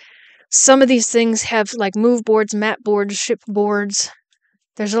some of these things have like move boards, map boards, ship boards.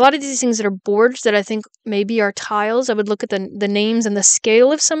 There's a lot of these things that are boards that I think maybe are tiles. I would look at the names and the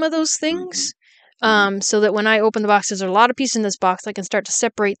scale of some of those things. So that when I open the box, there's a lot of pieces in this box, I can start to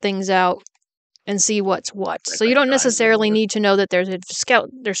separate things out and see what's what. So you don't necessarily need to know that there's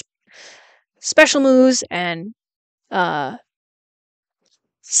special moves and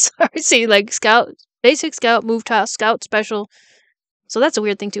scout, basic scout, move tiles, scout, special. So that's a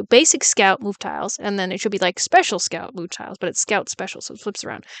weird thing too. Basic scout, move tiles, and then it should be like special scout, move tiles, but it's scout special, so it flips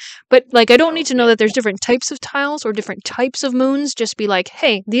around. But like I don't need to know that there's different types of tiles or different types of moons. Just be like,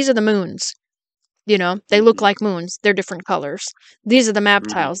 hey, these are the moons. They look like moons. They're different colors. These are the map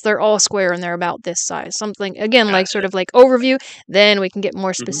tiles. They're all square and they're about this size. Something, again, like sort of like overview. Then we can get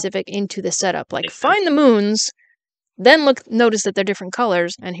more specific into the setup. Like find the moons, then notice that they're different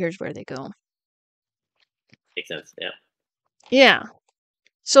colors, and here's where they go. Makes sense, yeah. Yeah.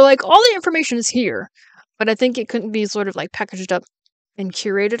 So like all the information is here, but I think it couldn't be sort of like packaged up and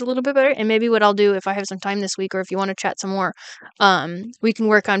curated a little bit better. And maybe what I'll do if I have some time this week, or if you want to chat some more, we can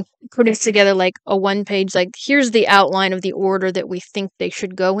work on putting together like a 1-page, like here's the outline of the order that we think they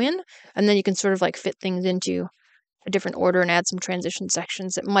should go in. And then you can sort of like fit things into a different order and add some transition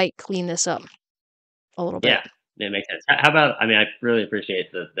sections that might clean this up a little bit. Yeah, it makes sense. How about, I really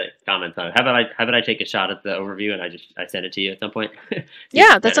appreciate the comments on it. How about I take a shot at the overview and I send it to you at some point?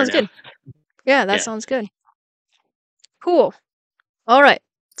 Yeah, that sounds good. Yeah, that sounds good. Cool. All right.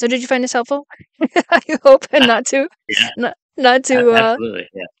 So did you find this helpful? I hope, and not too, not too absolutely,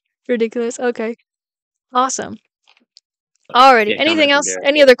 ridiculous. Okay. Awesome. Alrighty. Anything else?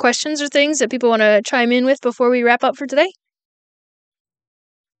 Any other questions or things that people want to chime in with before we wrap up for today?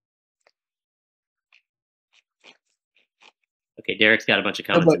 Okay, Derek's got a bunch of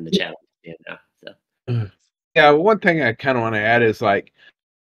comments in the chat. Yeah, one thing I kind of want to add is like,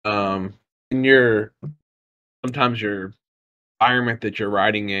 sometimes your environment that you're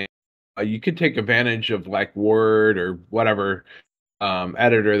writing in you could take advantage of like Word or whatever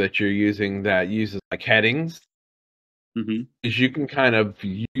editor that you're using that uses like headings. Is you can kind of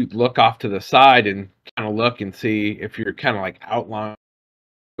look off to the side and kind of look and see if you're kind of like outlining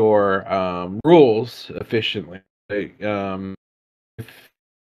your rules efficiently. If,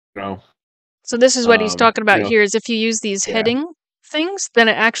 So this is what he's talking about here, is if you use these Yeah. heading things, then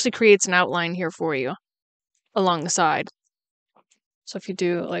it actually creates an outline here for you along the side. So if you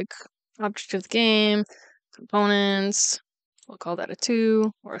do like object of the game, components, we'll call that a 2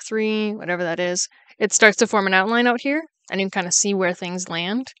 or a 3, whatever that is, it starts to form an outline out here, and you can kind of see where things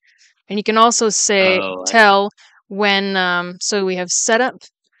land. And you can also tell when, so we have setup.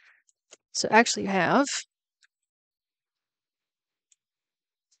 So actually you have,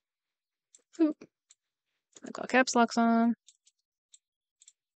 I got caps locks on.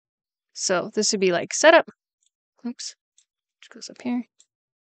 So this would be like setup. Oops, which goes up here.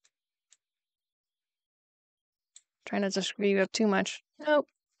 Trying not to screw you up too much. Nope,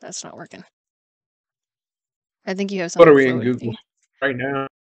 that's not working. I think you have something. What are we in Google right now?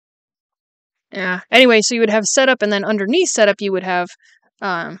 Yeah. Anyway, so you would have setup, and then underneath setup you would have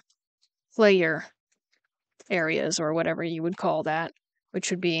player areas, or whatever you would call that,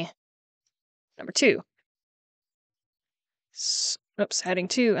 which would be number 2. Oops, heading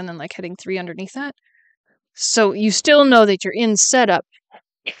 2, and then like heading 3 underneath that. So you still know that you're in setup,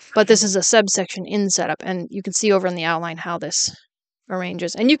 but this is a subsection in setup, and you can see over in the outline how this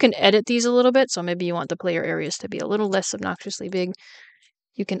arranges. And you can edit these a little bit, so maybe you want the player areas to be a little less obnoxiously big.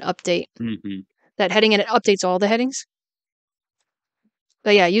 You can update that heading, and it updates all the headings.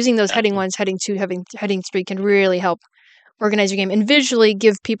 But yeah, using those heading 1s, heading 2, heading 3 can really help organize your game and visually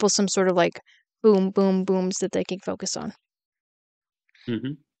give people some sort of like boom, boom, booms that they can focus on.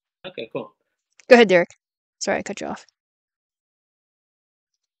 Okay, cool. Go ahead, Derek. Sorry, I cut you off.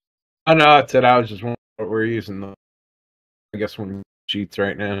 Oh no, that's it. I was just wondering what we're using. I guess one sheets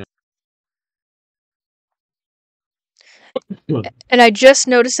right now. And I just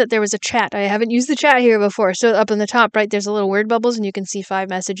noticed that there was a chat. I haven't used the chat here before. So up in the top right, there's a little word bubbles, and you can see 5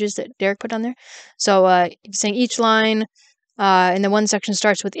 messages that Derek put on there. So saying each line, and then one section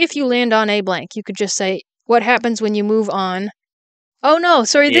starts with, if you land on a blank. You could just say, what happens when you move on? Oh no,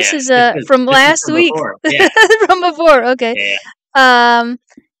 sorry, this is from last week. Yeah. From before, okay. Yeah.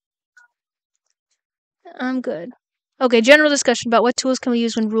 I'm good. Okay, general discussion about what tools can we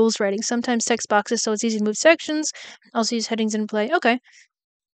use when rules writing. Sometimes text boxes, so it's easy to move sections. Also use headings in play. Okay.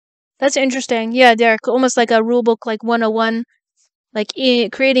 That's interesting. Yeah, Derek, almost like a rulebook, like 101, like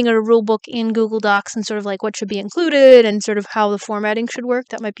creating a rulebook in Google Docs and sort of like what should be included and sort of how the formatting should work.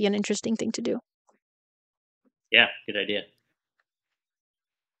 That might be an interesting thing to do. Yeah, good idea.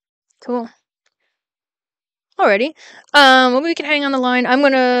 Cool. Alrighty. Well, we can hang on the line. I'm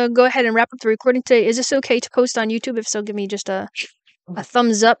gonna go ahead and wrap up the recording today. Is this okay to post on YouTube? If so, give me just a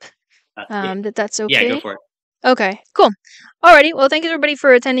thumbs up. That's okay. Yeah, go for it. Okay, cool. Alrighty. Well, thank you everybody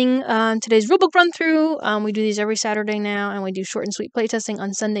for attending today's rulebook run through. We do these every Saturday now, and we do short and sweet playtesting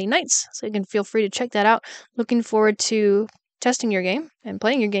on Sunday nights. So you can feel free to check that out. Looking forward to testing your game and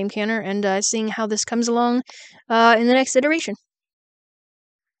playing your game, Caner, and seeing how this comes along in the next iteration.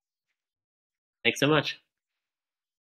 Thanks so much.